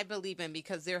So- I believe in,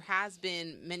 because there has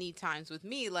been many times with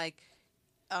me, like,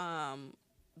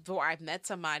 where I've met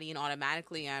somebody and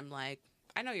automatically I'm like,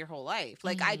 I know your whole life.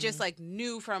 Like, I just like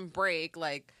knew from break,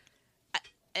 like,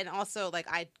 and also like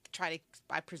I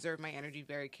preserve my energy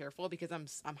very careful, because I'm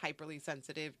hyperly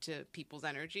sensitive to people's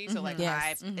energy. So like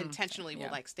Yes. I intentionally will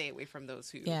like stay away from those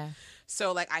who. Yeah.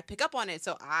 So like I pick up on it.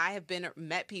 So I have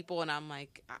met people and I'm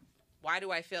like, why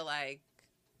do I feel like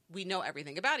we know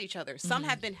everything about each other? Some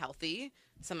have been healthy,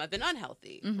 some have been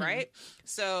unhealthy, right?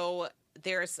 So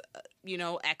there's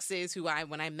exes who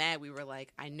when I met, we were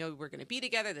like, I know we're gonna be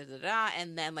together,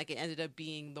 and then like it ended up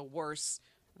being the worst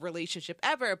relationship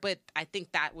ever. But I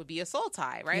think that would be a soul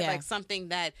tie, right? Yeah. Like something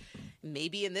that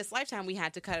maybe in this lifetime we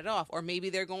had to cut it off, or maybe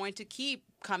they're going to keep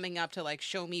coming up to like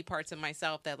show me parts of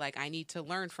myself that like I need to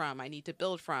learn from, I need to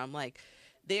build from. Like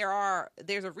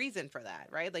there's a reason for that,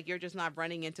 right? Like you're just not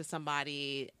running into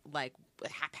somebody like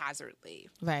haphazardly,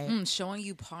 Right. Showing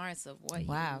you parts of what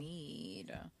Wow. you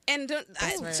need. and to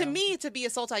real. me, to be a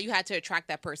soul tie, you had to attract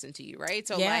that person to you, right?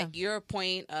 So Yeah. like your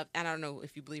point of, and I don't know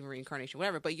if you believe in reincarnation,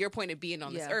 whatever, but your point of being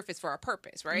on this Yeah. earth is for a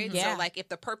purpose, right? Yeah. So like if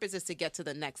the purpose is to get to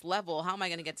the next level, how am I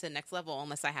going to get to the next level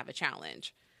unless I have a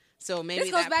challenge? So maybe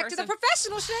This goes that back to the person-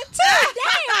 professional shit too.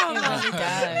 Damn. really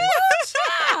does.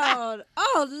 Child.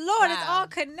 Oh Lord, it's Wow. all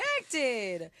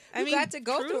connected. You got to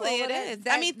go through truly all of it that. is.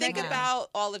 That- I mean, think that- about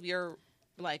all of your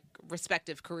like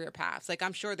respective career paths. Like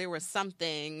I'm sure there was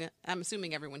something, I'm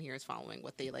assuming everyone here is following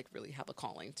what they like really have a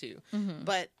calling to,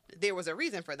 but there was a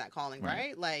reason for that calling,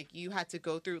 right? Like you had to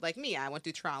go through, like me, I went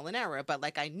through trial and error, but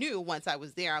like I knew once I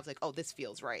was there, I was like, oh, this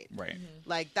feels right. Right.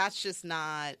 Like that's just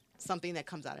not something that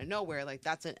comes out of nowhere. Like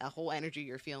that's a whole energy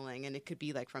you're feeling, and it could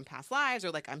be like from past lives, or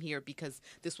like I'm here because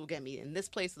this will get me in this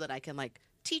place so that I can like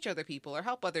teach other people or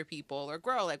help other people or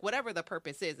grow. Like whatever the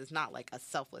purpose is, it's not like a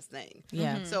selfless thing.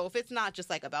 Yeah. So if it's not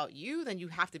just like about you, then you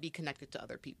have to be connected to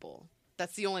other people.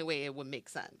 That's the only way it would make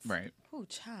sense. Right. Oh,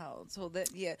 child. So that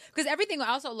because everything I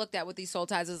also looked at with these soul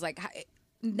ties is like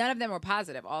none of them were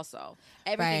positive. Also,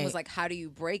 everything Right. was like, how do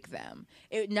you break them?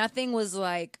 Nothing was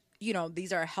like,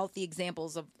 these are healthy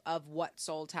examples of what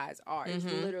soul ties are. It's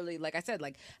literally, like I said,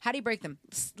 like, how do you break them?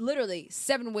 Literally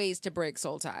 7 ways to break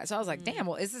soul ties. So I was like, damn,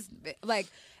 well, is this like,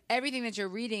 everything that you're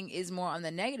reading is more on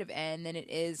the negative end than it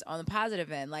is on the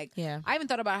positive end. Like, Yeah. I even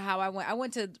thought about how I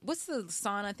went to, what's the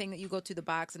sauna thing that you go to the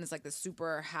box and it's like the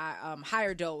super high,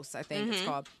 higher dose, I think it's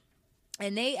called.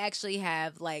 And they actually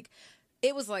have like,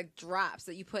 it was like drops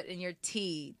that you put in your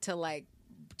tea to like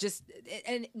just,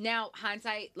 and now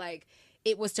hindsight, like,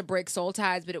 it was to break soul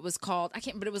ties, but it was called,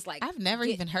 but it was like. I've never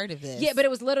even heard of this. Yeah, but it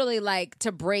was literally like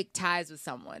to break ties with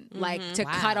someone, like to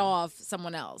cut off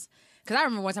someone else. Because I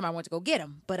remember one time I went to go get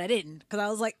him, but I didn't. Because I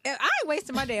was like, I ain't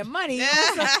wasting my damn money.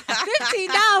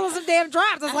 $15 of damn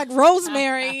drops. It's like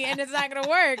rosemary, and it's not going to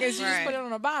work. And she just put it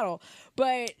on a bottle.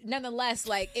 But nonetheless,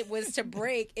 like, it was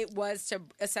to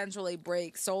essentially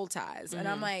break soul ties. And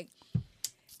I'm like,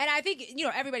 and I think,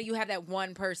 everybody, you have that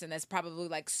one person that's probably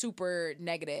like super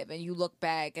negative, and you look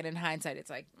back and in hindsight, it's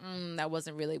like, that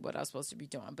wasn't really what I was supposed to be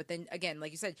doing. But then again,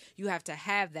 like you said, you have to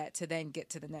have that to then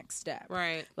get to the next step.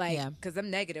 Right. Like, because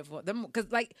them negative,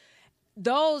 because like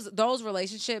those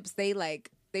relationships, they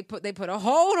put a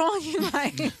hold on you,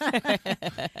 like,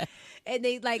 and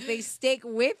they stick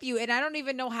with you. And I don't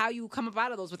even know how you come up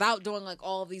out of those without doing like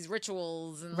all of these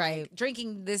rituals and like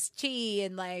drinking this tea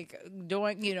and like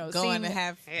doing, going to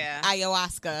have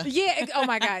ayahuasca. Yeah. Oh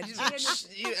my God.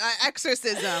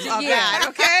 Exorcism of that.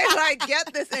 Okay. Like,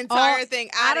 get this entire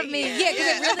thing out of me. Yeah. Because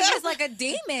it really is like a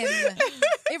demon.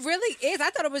 It really is.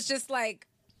 I thought it was just like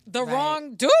the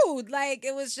wrong dude. Like,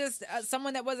 it was just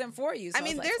someone that wasn't for you. So I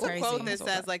mean, there's a quote that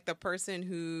says, like, the person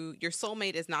who, your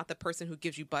soulmate is not the person who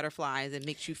gives you butterflies and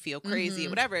makes you feel crazy,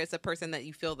 whatever. It's the person that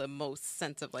you feel the most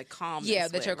sense of, like,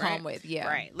 calmness that you're calm with. Yeah.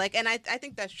 Right. Like, and I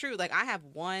think that's true. Like, I have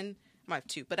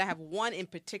two, but I have one in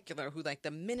particular who, like,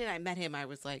 the minute I met him, I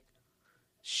was like,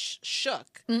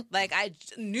 shook. Like, I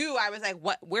knew, I was like,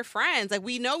 what, we're friends, like,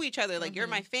 we know each other, like, you're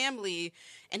my family,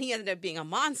 and he ended up being a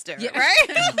monster.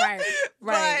 Right.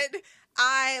 Right. But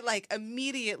I like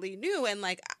immediately knew, and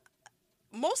like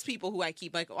most people who I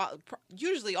keep, like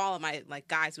usually all of my like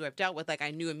guys who I've dealt with, like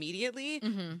I knew immediately,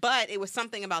 but it was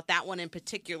something about that one in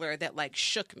particular that like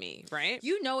shook me. Right.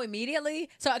 Immediately.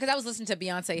 So because I was listening to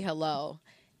Beyonce Hello,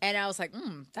 and I was like,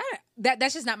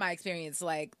 that's just not my experience.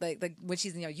 Like when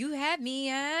she's, you had me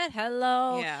at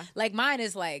hello. Yeah. Like mine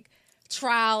is like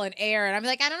trial and error, and I'm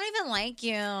like, I don't even like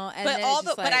you. And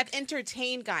but I've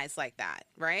entertained guys like that,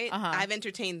 right? I've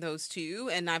entertained those too,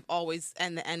 and I've always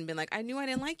and been like, I knew I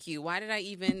didn't like you. Why did I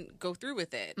even go through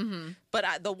with it?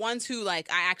 But the ones who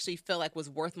like I actually feel like was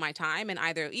worth my time, and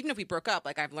even if we broke up,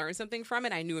 like I've learned something from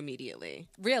it, I knew immediately.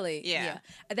 Really? Yeah.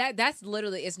 That's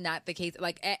literally is not the case.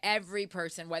 Like every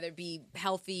person, whether it be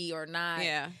healthy or not,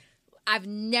 I've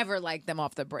never liked them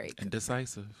off the break.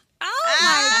 Indecisive. Oh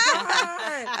my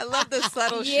God! I love the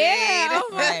subtle shade. Oh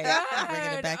my God!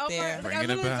 Bringing it back there. Bringing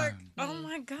it back. Oh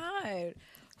my God!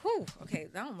 Whew. Okay,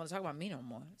 I don't want to talk about me no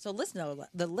more. So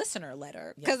the listener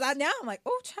letter, because now I'm like,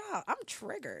 oh child, I'm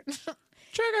triggered.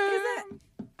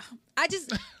 I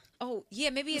just,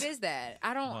 maybe it is that.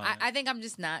 I don't. I think I'm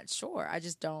just not sure. I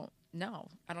just don't know.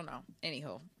 I don't know.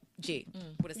 Anywho,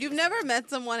 what is You've never met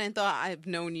someone and thought I've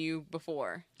known you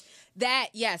before. That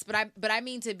yes, but I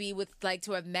mean to be with like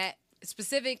to have met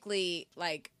specifically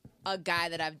like a guy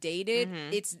that I've dated.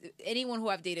 It's anyone who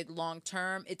I've dated long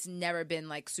term. It's never been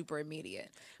like super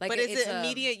immediate. Like, but is it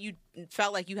immediate? You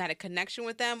felt like you had a connection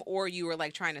with them, or you were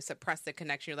like trying to suppress the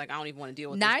connection? You're like, I don't even want to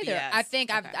deal with neither. This BS. I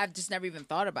think I've just never even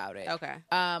thought about it. Okay.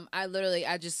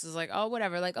 I just was like, oh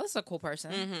whatever. Like, oh, this is a cool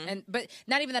person. But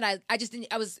not even that. I just didn't.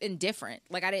 I was indifferent.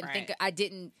 Like I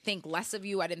didn't think less of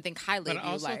you. I didn't think highly of you. But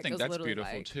I also like, think that's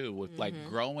beautiful like, too. With like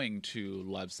growing to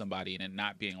love somebody and it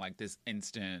not being like this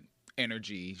instant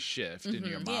energy shift in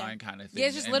your mind kind of thing. Yeah,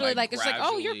 it's just literally like it's like,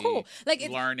 oh, you're cool. Like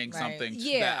learning something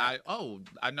that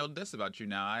I know this about you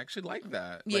now. I actually like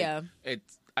that. Like,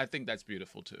 I think that's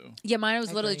beautiful too. Yeah, mine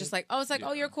was literally just like, oh, it's like,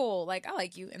 oh, you're cool. Like I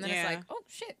like you, and then it's like, oh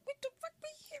shit, what the fuck we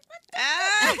here?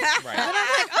 Right. And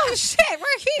I'm like, oh shit, we're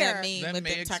here. That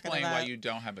may explain why you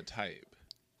don't have a type.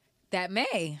 That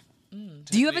may.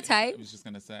 Do you have a type? I was just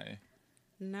gonna say.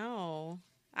 No.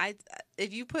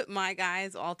 If you put my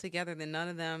guys all together, then none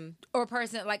of them or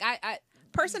person like I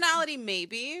personality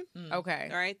maybe okay,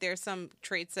 all right. There's some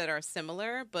traits that are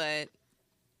similar, but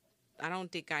I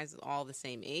don't think guys all the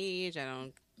same age. I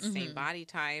don't same body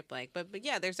type. Like, but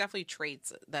yeah, there's definitely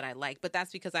traits that I like, but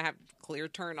that's because I have clear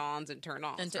turn-ons and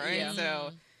turn-offs, right? Yeah.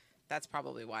 So that's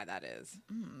probably why that is.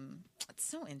 It's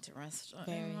so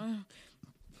interesting.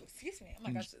 Excuse me. Oh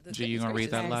my gosh. G, you gonna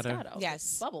read that letter?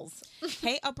 Yes. Bubbles.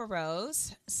 Hey, Oprah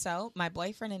Rose. So, my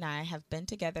boyfriend and I have been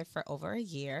together for over a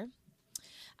year.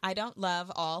 I don't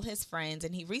love all his friends,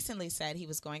 and he recently said he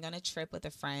was going on a trip with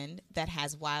a friend that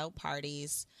has wild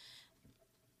parties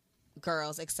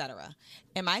girls, etc.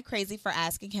 Am I crazy for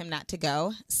asking him not to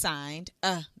go? Signed,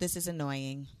 this is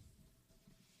annoying.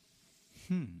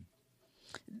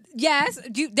 Yes.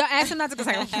 Don't ask him not to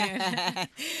go.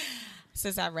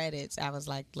 Since I read it, I was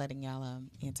like letting y'all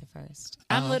answer first.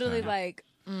 I'm literally like,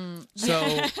 So,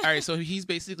 all right. So he's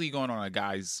basically going on a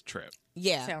guy's trip.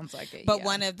 Yeah. sounds like it. But yeah.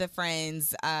 one of the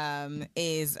friends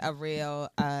is a real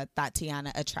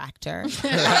Tatiana attractor.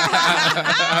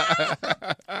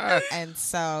 And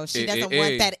so she doesn't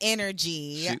want that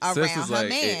energy around her like,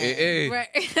 man. Right.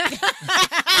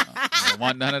 I don't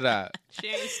want none of that. She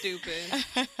ain't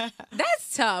stupid.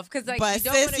 That's tough because like, But you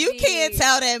don't sis, wanna you be... can't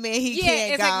tell that man he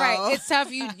can't it's go. like right. It's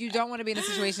tough. You don't want to be in a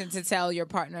situation to tell your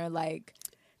partner like.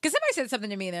 Because somebody said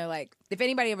something to me and they're like, if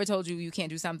anybody ever told you you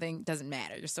can't do something, doesn't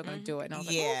matter. You're still going to do it. And I was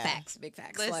like, oh, facts, big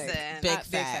facts. Listen. Like, Big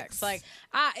facts. Like,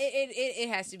 it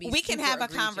has to be We can super have a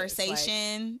egregious.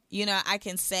 conversation. You know, I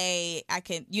can say,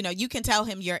 you can tell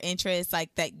him your interests,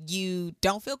 like that you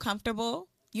don't feel comfortable.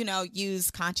 You know,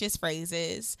 use conscious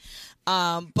phrases.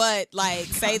 But like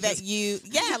say that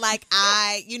like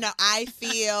I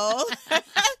feel,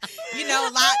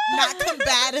 not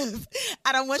combative.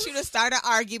 I don't want you to start an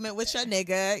argument with your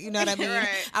nigga. You know what I mean?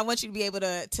 Right. I want you to be able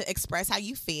to express how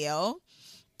you feel.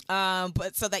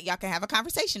 But so that y'all can have a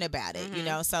conversation about it, you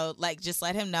know? So like, just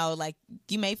let him know, like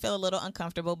you may feel a little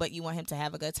uncomfortable, but you want him to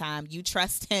have a good time. You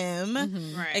trust him,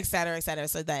 Right. et cetera,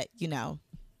 so that, Yeah.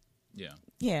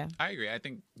 Yeah. I agree. I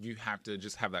think you have to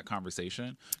just have that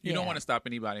conversation. You don't want to stop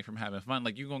anybody from having fun.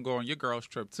 Like, you're going to go on your girl's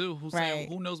trip, too.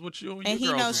 Who knows what you and your he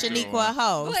knows girls are Shaniqua doing. a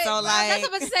hoe. But, So, like... That's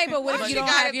what I'm saying, but what if you don't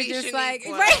have, you're just Shaniqua. like...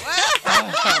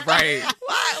 Right. Right.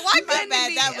 Why couldn't bad, it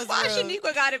be? that was Why rude.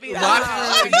 Shaniqua gotta be that? Why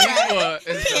Shaniqua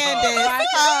is the hoe? Candace.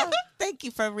 Oh, thank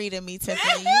you for reading me,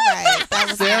 Tiffany. You're right. That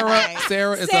was right.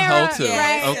 Sarah is a hoe, too.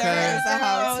 Yes, Okay. Sarah is a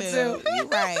hoe, too. You're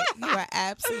right. You are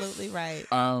absolutely right.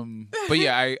 But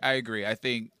yeah, I agree. I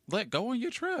think go on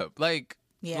your trip. Like,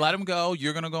 let him go.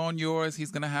 You're gonna go on yours.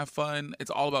 He's gonna have fun. It's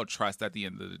all about trust at the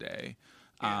end of the day.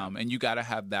 And you got to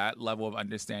have that level of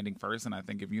understanding first. And I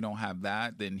think if you don't have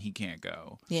that, then he can't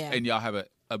go. Yeah. And y'all have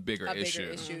a bigger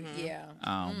issue. Yeah.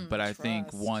 But I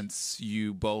think once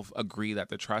you both agree that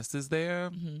the trust is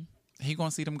there, he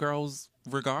gonna see them girls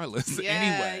regardless.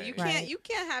 Anyway,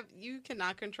 you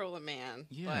cannot control a man.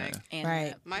 Yeah.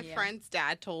 Like, my friend's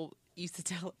dad used to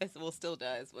tell us, well, still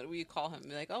does, what we call him,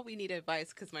 like, oh, we need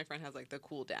advice, because my friend has like the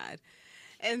cool dad.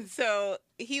 And so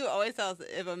he always tells us,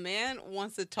 if a man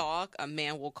wants to talk, a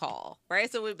man will call,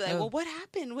 right? So we'd be like, well, what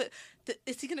happened?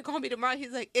 Is he going to call me tomorrow?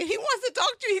 He's like, if he wants to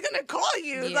talk to you, he's going to call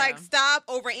you. Yeah. Like, stop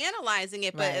overanalyzing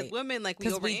it. But as women, like, we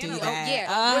overanalyze. We do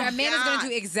that. Where a man is going to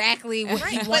do exactly what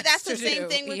he wants But that's to the same do.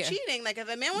 thing with cheating. Like, if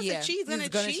a man wants to cheat, he's going to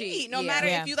gonna cheat. No Yeah. matter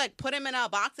if you, like, put him in a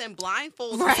box and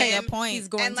blindfold Right. him. Point. He's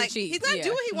going And, to like, cheat. he's going to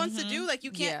do what he wants to do. Like, you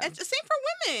can't. Yeah. It's the same for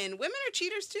women. Women are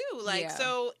cheaters, too. Like, Yeah.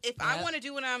 so if I want to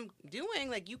do what I'm doing,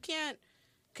 like, you can't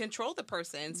control the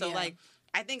person. So, like,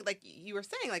 I think, like you were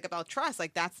saying, like, about trust,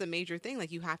 like, that's the major thing.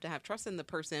 Like, you have to have trust in the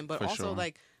person, but also,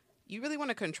 like, you really want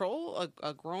to control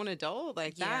a grown adult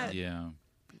like that? Yeah.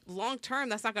 Long term,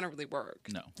 that's not going to really work.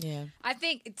 No. Yeah. I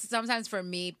think it's sometimes for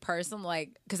me personally,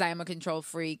 like, because I am a control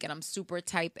freak and I'm super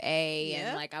type A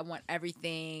and like I want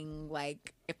everything.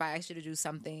 Like, if I ask you to do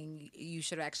something, you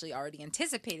should have actually already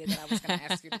anticipated that I was going to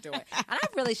ask you to do it, and I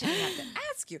really shouldn't have to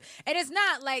ask you. And it's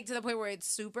not like to the point where it's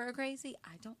super crazy.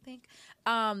 I don't think.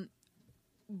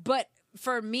 But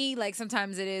for me, like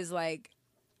sometimes it is like,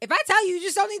 if I tell you, you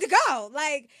just don't need to go.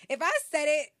 Like, if I said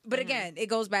it, but again, it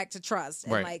goes back to trust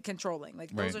and like controlling. Like,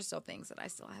 those are still things that I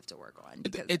still have to work on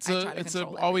because it's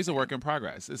always a work in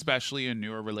progress, especially in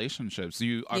newer relationships.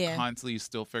 You are constantly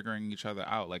still figuring each other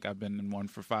out. Like, I've been in one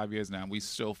for 5 years now. We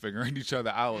still figuring each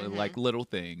other out, like little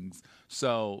things.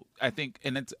 So I think,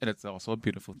 and it's also a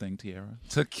beautiful thing, Tiara,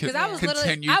 to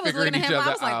continue figuring each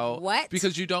other out. What?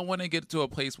 Because you don't want to get to a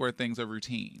place where things are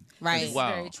routine, right? As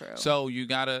well. Very true. So you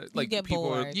gotta people.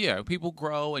 Bored. Yeah, people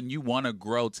grow, and you want to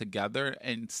grow together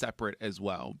and separate as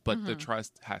well. But the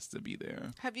trust has to be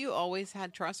there. Have you always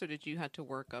had trust, or did you have to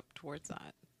work up towards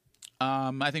that?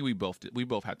 I think we both did. We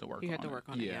both had to work. You had to work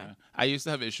on it. Yeah. I used to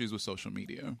have issues with social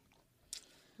media.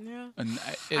 Yeah, and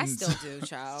I still do,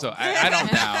 child. So I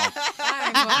don't now.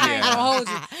 I ain't gonna hold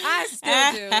you. I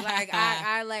still do.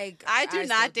 Like I do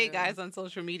not date guys on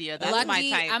social media. That's lucky, my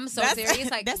type. I'm so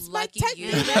serious. Like, that's lucky my type.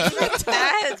 you.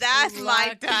 That's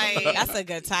my type. That's a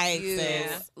good type,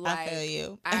 sis. Like, I feel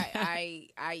you.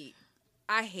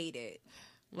 I hate it.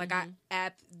 Like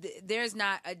there's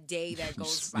not a day that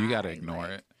goes by. You gotta ignore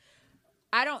it.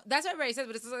 I don't. That's what everybody says,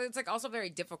 but it's like also very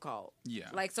difficult. Yeah.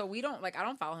 Like, so we don't, like, I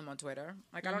don't follow him on Twitter.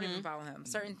 Like, I don't even follow him.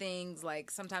 Certain things, like,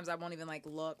 sometimes I won't even, like,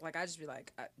 look. Like, I just be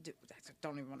like, dude, I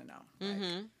don't even want to know.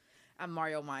 Like, I'm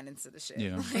Mario mine into the shit.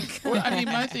 Yeah. Like, Well, I mean,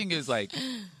 my thing is, like,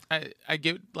 I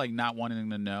get, like, not wanting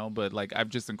to know, but, like, I've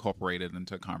just incorporated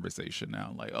into conversation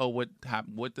now. Like, oh, what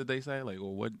did they say? Like,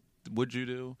 well, what would you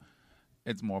do?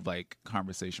 It's more of, like,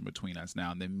 conversation between us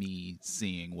now than me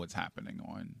seeing what's happening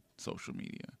on social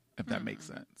media. If that makes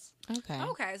sense.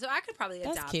 Okay, so I could probably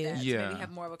That's adopt cute. that. Yeah. To maybe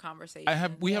have more of a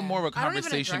conversation. We have more of a I don't even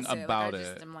conversation address about it. Like, I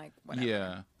it. just am like, whatever.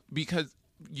 Yeah, because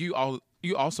you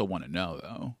also want to know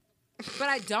though. But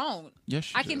I don't.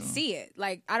 Yes, you I can do. see it.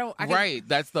 Like, I don't. Right,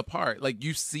 that's the part. Like,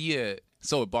 you see it,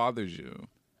 so it bothers you.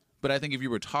 But I think if you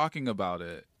were talking about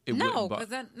it, it No, wouldn't. because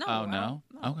then no. Oh no?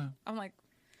 Okay. I'm like,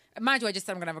 mind you, I just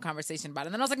said I'm gonna have a conversation about it,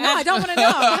 and then I was like, no, I don't want to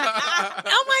know.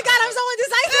 Oh my god, I'm so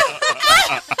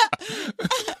indecisive.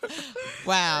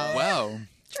 Wow. Well,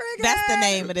 Triggered. That's the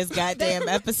name of this goddamn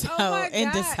episode. Oh my God.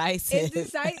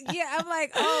 Indecisive. Yeah, I'm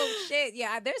like, oh shit.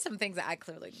 Yeah, there's some things that I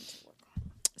clearly need to work on.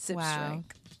 Sip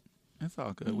strength. it's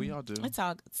all good. We all do. It's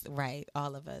all right.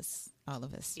 All of us.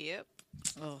 Yep.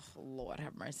 Oh Lord,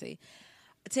 have mercy.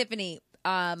 Tiffany,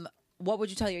 what would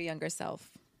you tell your younger self?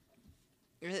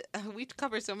 We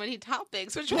covered so many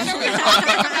topics. Which one are we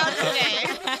talking about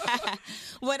today?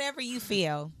 Whatever you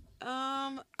feel.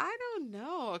 I don't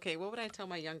know. Okay, what would I tell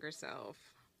my younger self?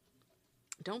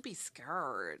 Don't be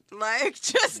scared. Like,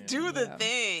 just do the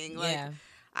thing. Like,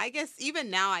 I guess even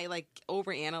now I like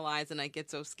overanalyze and I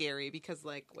get so scary because,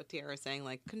 like what Tiara's saying,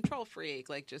 like control freak,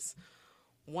 like just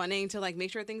wanting to like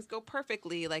make sure things go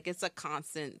perfectly. Like it's a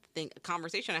constant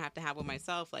conversation I have to have with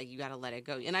myself. Like you got to let it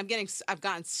go. And I've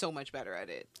gotten so much better at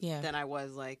it than I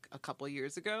was like a couple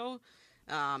years ago.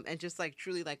 And just like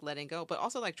truly like letting go, but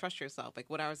also like trust yourself. Like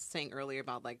what I was saying earlier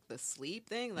about like the sleep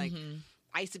thing, like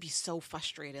I used to be so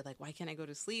frustrated. Like, why can't I go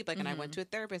to sleep? Like, and I went to a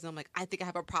therapist and I'm like, I think I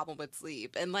have a problem with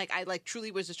sleep. And like, I like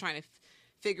truly was just trying to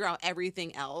figure out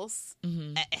everything else.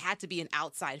 It had to be an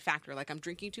outside factor. Like I'm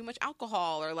drinking too much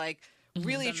alcohol or like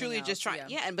really Something truly else, just trying.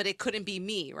 yeah. And but it couldn't be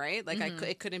me. Right. Like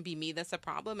it couldn't be me. That's a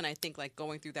problem. And I think like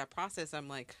going through that process, I'm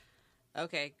like,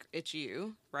 okay, it's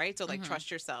you, right? So, like,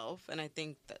 trust yourself. And I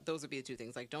think that those would be the two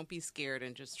things. Like, don't be scared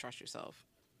and just trust yourself.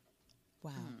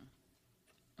 Wow.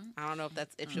 I don't know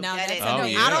if she'll No, get it. that's- Oh, I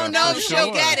yeah, I don't know for if she'll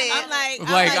sure. get it. I'm like,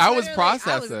 I was literally-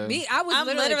 processing. I was I'm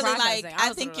literally like, processing. I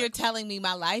was think literally you're telling me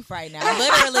my life right now.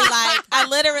 I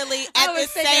literally at was the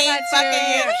thinking same that fucking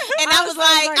too. year. And I was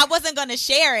like, like- I wasn't going to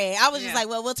share it. I was just Yeah. like,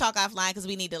 well, we'll talk offline because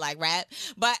we need to like rap.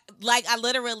 But like, I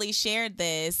literally shared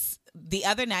this the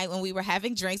other night when we were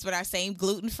having drinks with our same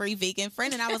gluten-free vegan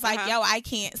friend. And I was like, yo, I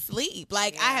can't sleep.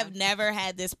 Like, I have never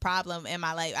had this problem in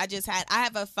my life. I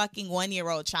have a fucking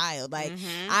 1-year-old child. Like,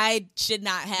 I should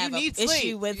not have an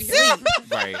issue with sleep.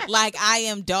 Right. Like, I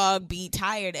am dog beat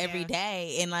tired every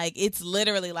day. And like, it's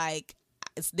literally like,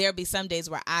 there'll be some days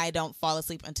where I don't fall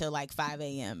asleep until like 5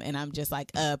 a.m. and I'm just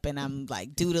like up and I'm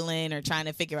like doodling or trying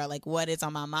to figure out like what is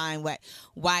on my mind.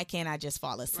 Why can't I just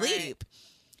fall asleep? Right.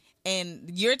 And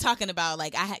you're talking about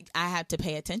like I have to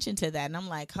pay attention to that, and I'm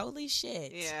like, holy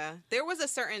shit. Yeah. There was a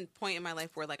certain point in my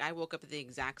life where like I woke up at the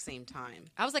exact same time.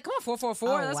 I was like, come on, 444.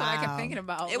 Oh, That's what I kept wow. thinking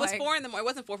about. It was like, 4 in the morning. It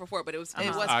wasn't 4 but it was. It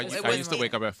was. I it used to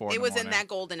wake up at 4 in It the was in morning. that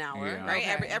golden hour, Yeah. right?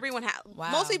 Okay. Everyone had. Wow.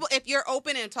 Most people, if you're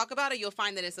open and talk about it, you'll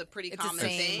find that it's a pretty It's a common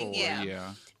thing. thing.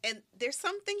 Yeah. And there's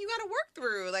something you got to work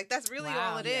through. Like that's really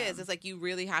Wow, all it is. It's like you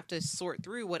really have to sort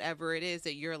through whatever it is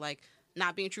that you're like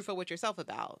not being truthful with yourself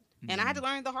about. And I had to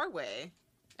learn the hard way.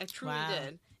 I truly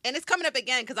did. And it's coming up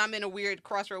again because I'm in a weird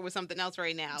crossroad with something else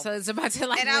right now. So it's about to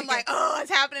like. And I'm like, oh,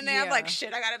 it's happening there. I'm Yeah. like,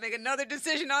 shit, I got to make another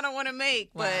decision I don't want to make.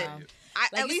 Wow.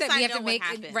 But like at you least said, I we know have to what make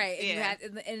happened. right, and Yeah. you have,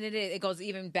 and it goes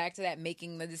even back to that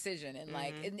making the decision, and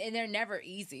like, and they're never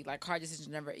easy. Like hard decisions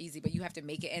are never easy, but you have to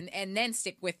make it, and then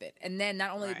stick with it, and then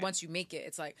not only once you make it,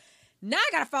 it's like now I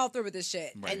gotta follow through with this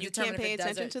shit, And you determine can't if pay it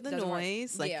does attention or to the doesn't work.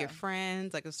 noise, like Yeah. your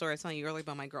friends, like the story I was telling you earlier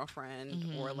about my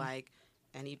girlfriend, or like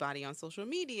anybody on social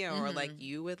media, or like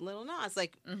you with Lil Nas.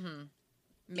 Like,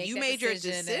 Make you that made your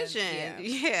decision decision. and,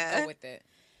 Yeah. go with it.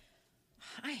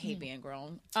 I hate being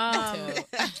grown.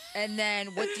 And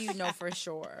then what do you know for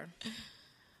sure?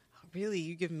 Really,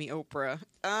 you giving me Oprah.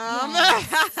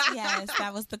 Yes,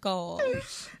 that was the goal.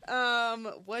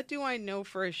 What do I know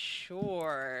for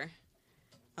sure?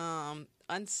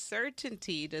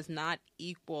 Uncertainty does not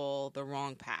equal the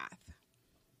wrong path.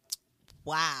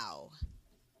 Wow.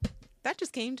 That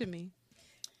just came to me.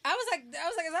 I was like,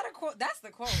 is that a quote? That's the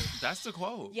quote. That's the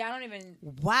quote. Yeah, I don't even.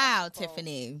 Wow,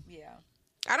 Tiffany. Yeah.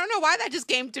 I don't know why that just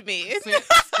came to me. Say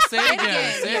it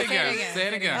again. Say it again. Say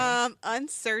it again.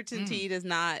 Uncertainty does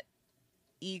not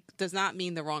does not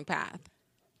mean the wrong path.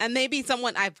 And maybe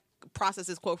I've processed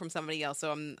this quote from somebody else,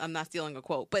 so I'm not stealing a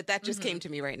quote, but that just came to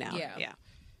me right now. Yeah.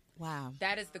 Wow.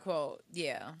 That is the quote.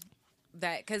 Yeah.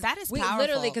 That is powerful.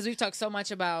 Literally, because we've talked so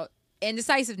much about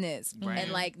indecisiveness Right.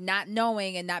 and like not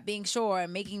knowing and not being sure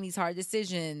and making these hard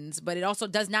decisions, but it also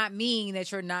does not mean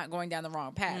that you're not going down the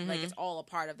wrong path. Like it's all a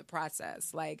part of the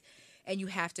process. Like, and you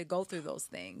have to go through those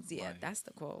things. Yeah, that's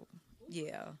the quote.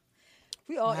 Yeah.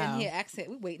 We all in here accent.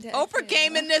 We waiting to Oprah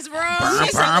came in this room. That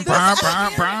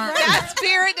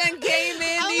spirit done came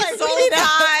in. These soul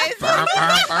ties.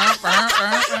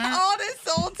 All this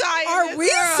soul ties. Are we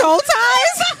soul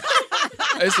ties?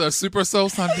 It's a Super Soul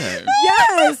Sunday.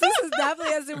 Yes, this is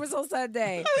definitely a Super Soul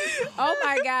Sunday. Oh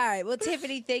my God. Well,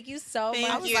 Tiffany, thank you so much.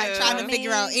 I was like trying to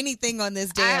figure out anything on this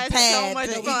damn had pad so much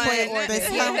to fun. equate this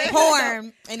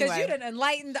porn. Because you Anyway, done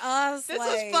enlightened us. This like,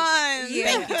 was fun. Yeah,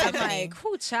 Thank you, I'm Tiffany. like,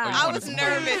 whoo, child. I was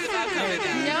nervous about coming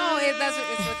down. No, it's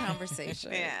the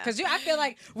conversation. Yeah. Because I feel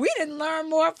like we didn't learn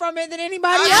more from it than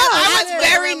anybody else. I was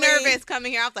very nervous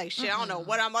coming here. I was like, shit, I don't know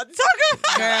what I'm about to talk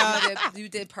about. Girl, you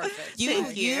did perfect. you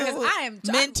Because I am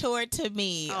mentored to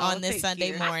me on this thank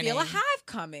Sunday you. morning. I feel a hive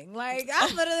coming. Like,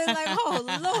 I'm literally like,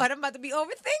 oh, Lord, I'm about to be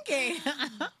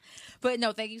overthinking. But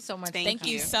no, thank you so much. Thank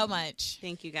you so much.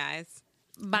 Thank you, guys.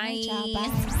 Bye.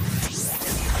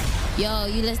 Yo,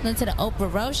 you listening to the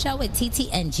Oprah Rose Show with TT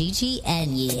and Gigi,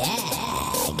 and yeah,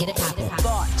 get it poppin'.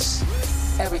 Thoughts.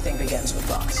 Everything begins with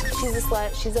thoughts. She's a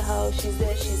slut, she's a hoe, she's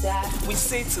this, she's that. We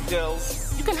say to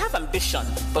girls, you can have ambition,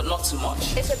 but not too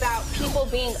much. It's about people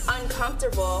being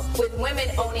uncomfortable with women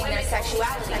owning their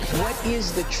sexuality. What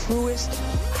is the truest,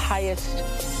 highest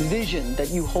vision that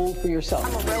you hold for yourself?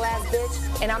 I'm a real ass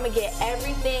bitch, and I'm gonna get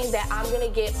everything that I'm gonna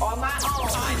get on my own.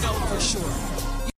 I know for sure